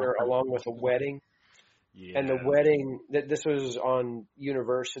convention center along with a wedding. Yeah. And the wedding, this was on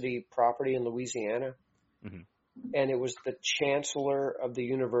university property in Louisiana. Mm-hmm. And it was the chancellor of the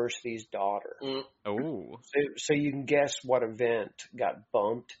university's daughter. Mm. Oh. So you can guess what event got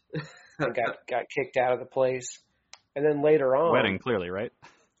bumped and got kicked out of the place. And then later on. Wedding, clearly, right?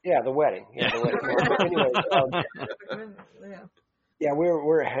 Yeah, the wedding. Yeah, the wedding. Anyways, yeah, we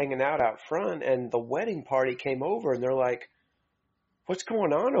were hanging out front, and the wedding party came over, and they're like, "What's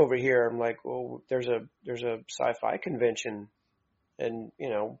going on over here?" I'm like, "Well, there's a sci-fi convention, and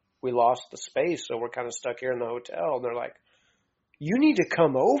we lost the space, so we're kind of stuck here in the hotel." And they're like, "You need to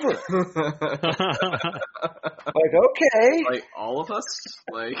come over." Like, okay, like all of us,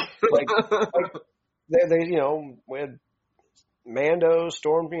 like they we had Mando,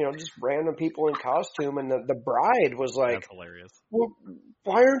 Storm, just random people in costume, and the bride was like, "That's hilarious. Well,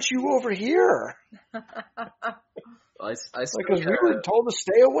 why aren't you over here?" Because we were told to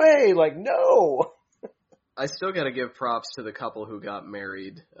stay away. Like, no. I still got to give props to the couple who got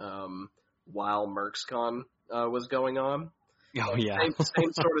married while MercsCon was going on. Oh yeah,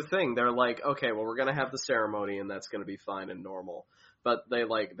 same sort of thing. They're like, okay, well, we're gonna have the ceremony, and that's gonna be fine and normal. But they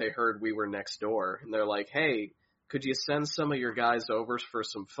heard we were next door, and they're like, hey, could you send some of your guys over for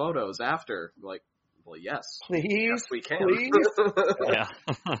some photos after? I'm like, well, yes. Please. Yes, we can. Please. Yeah.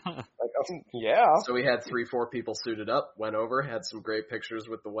 Yeah. So we had 3-4 people suited up, went over, had some great pictures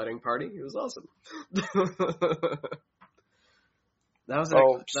with the wedding party. It was awesome. That was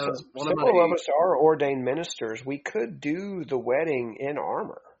one of several of us are ordained ministers. We could do the wedding in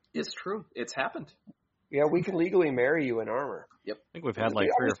armor. It's true. It's happened. Yeah, we can legally marry you in armor. Yep. I think we've had like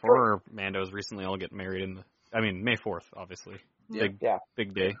 3 or 4 Mandos recently all get married May 4th, obviously. Big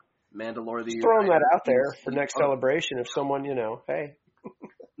day. Mandalore the throwing that out there for next celebration. If someone, hey.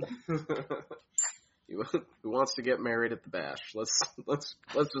 Who wants to get married at the bash? Let's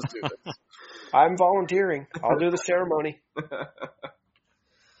just do this. I'm volunteering. I'll do the ceremony.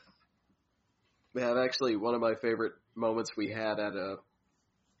 We have actually one of my favorite moments we had at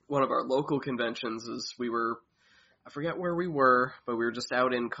one of our local conventions is I forget where we were, but we were just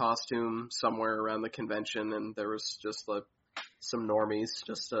out in costume somewhere around the convention, and there was just some normies.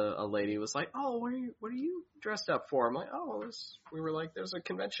 Just a lady was like, "Oh, what are you dressed up for?" I'm like, "Oh, we were like, there's a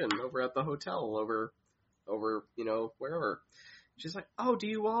convention over at the hotel over wherever." She's like, "Oh, do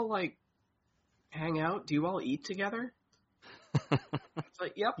you all like hang out? Do you all eat together?" It's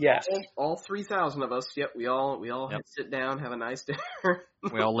like, "Yep, Yes. all 3,000 of us. Yep, we all sit down, have a nice dinner.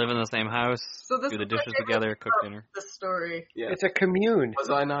 We all live in the same house, So this do the is dishes my together, favorite cook part dinner. of The story. Yeah, It's a commune. was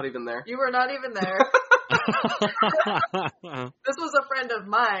I not even there? You were not even there. This was a friend of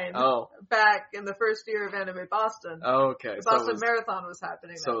mine Oh, back in the first year of Anime Boston. okay. The So it Boston was, Marathon was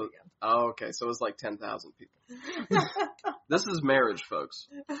happening that weekend. oh, okay. So it was like 10,000 people. This is marriage, folks.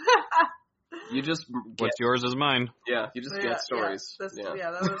 You just get, What's yours is mine. yeah, you just get stories. That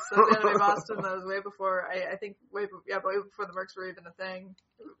Yeah. was Anime Boston. That was way before. I think way before the Mercs were even a thing.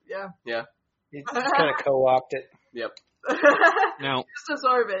 Yeah. You just kind of co-opt it. Yep. Now, Just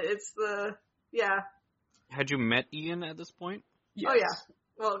absorb it. It's had you met Ian at this point? Yes. Oh yeah.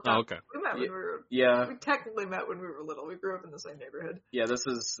 Well, Oh, okay. we met when we were. Yeah. We technically met when we were little. We grew up in the same neighborhood. Yeah, this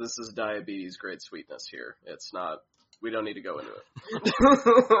is diabetes grade sweetness here. It's not, we don't need to go into it.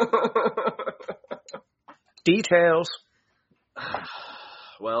 Details.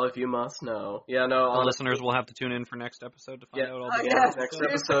 Well, if you must know. Yeah, no, The listeners will have to tune in for next episode to find out all the yeah. next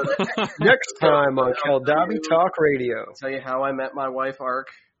episode. Next time on Keldabi Talk Radio. I'll tell you how I met my wife, Ark,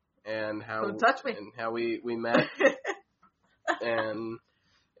 and how Don't touch me. and how we met, and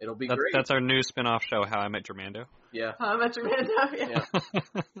it'll be great. That's our new spin-off show, How I Met Your Mando. Yeah. How I Met Your Mando. Yeah.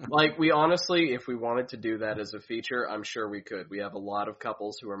 Like, we honestly, if we wanted to do that as a feature, I'm sure we could. We have a lot of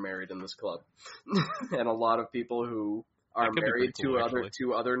couples who are married in this club, and a lot of people who are That could be married pretty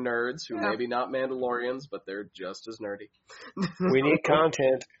cool, to other nerds who Yeah. maybe not Mandalorians, but they're just as nerdy. We need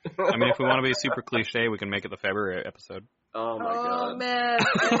content. I mean, if we want to be super cliche, we can make it the February episode. Oh my Oh god. man.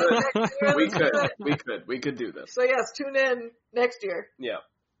 We could do this. So yes, tune in next year. Yeah.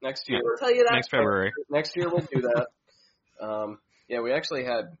 Next year. I'll tell you that. Next February. Next year we'll do that. Yeah, we actually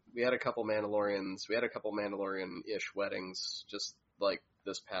had a couple Mandalorians. We had a couple Mandalorian-ish weddings just like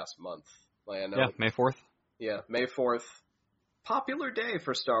this past month. Like I know. Yeah, May 4th. Yeah, May 4th. Popular day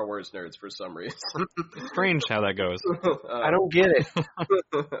for Star Wars nerds for some reason. Strange how that goes. I don't get it.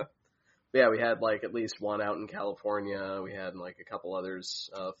 Yeah, we had like at least one out in California. We had like a couple others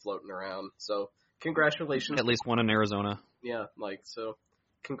floating around. So congratulations. At least one in Arizona. Yeah, like so.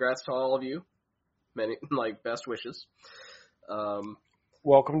 Congrats to all of you. Many like best wishes.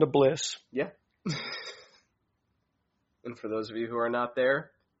 Welcome to Bliss. Yeah. And for those of you who are not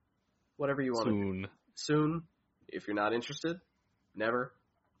there, whatever you want to do. Soon. Soon. If you're not interested, never.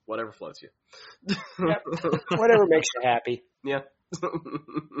 Whatever floats you. Yep. Whatever makes you happy. Yeah.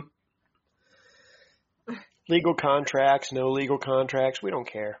 Legal contracts, no legal contracts, we don't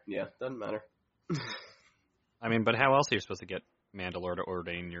care. Yeah, doesn't matter. I mean, but how else are you supposed to get Mandalore to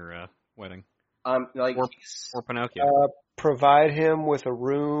ordain your wedding? Like Or Pinocchio? Provide him with a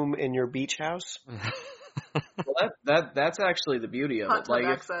room in your beach house. well, that's actually the beauty of Hot it. tub Like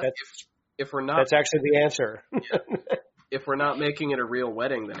access. if we're not That's actually the answer. if we're not making it a real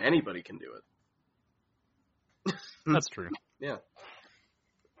wedding, then anybody can do it. That's true. Yeah.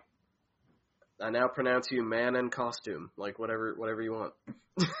 I now pronounce you man in costume, like whatever you want.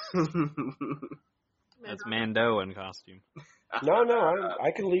 That's Mando in costume. No, I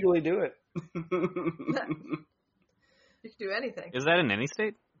can legally do it. You can do anything. Is that in any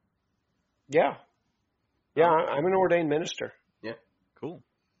state? Yeah. Yeah, I'm an ordained minister. Yeah. Cool.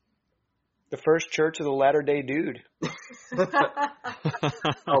 The First Church of the Latter-day Dude.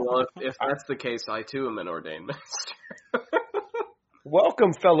 Oh well, if that's the case, I too am an ordained minister.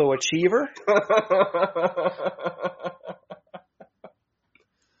 Welcome, fellow achiever.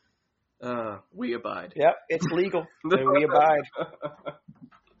 We abide. Yep, it's legal, and we abide.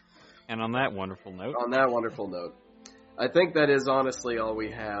 And on that wonderful note, On that wonderful note, I think that is honestly all we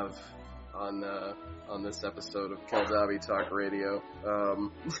have on this episode of Keldabi Talk Radio.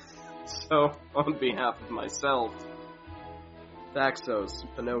 So, on behalf of myself, Thaxos,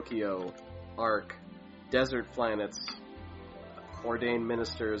 Pinocchio, Ark, Desert Planets, ordained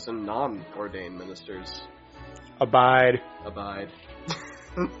ministers and non-ordained ministers, Abide.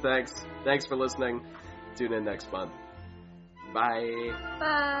 Thanks for listening. Tune in next month. Bye.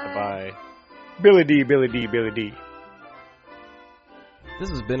 Bye. bye. Billy D, Billy D, Billy D. This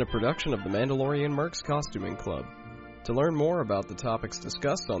has been a production of the Mandalorian Mercs Costuming Club. To learn more about the topics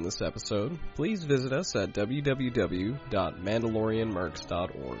discussed on this episode, please visit us at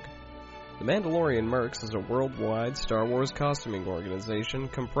www.mandalorianmercs.org. The Mandalorian Mercs is a worldwide Star Wars costuming organization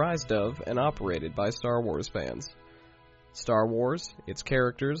comprised of and operated by Star Wars fans. Star Wars, its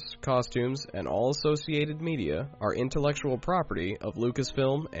characters, costumes, and all associated media are intellectual property of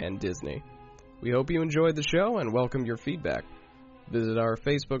Lucasfilm and Disney. We hope you enjoyed the show and welcome your feedback. Visit our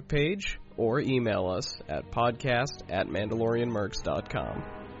Facebook page or email us at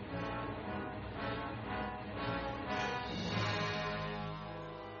podcast@mandalorianmercs.com.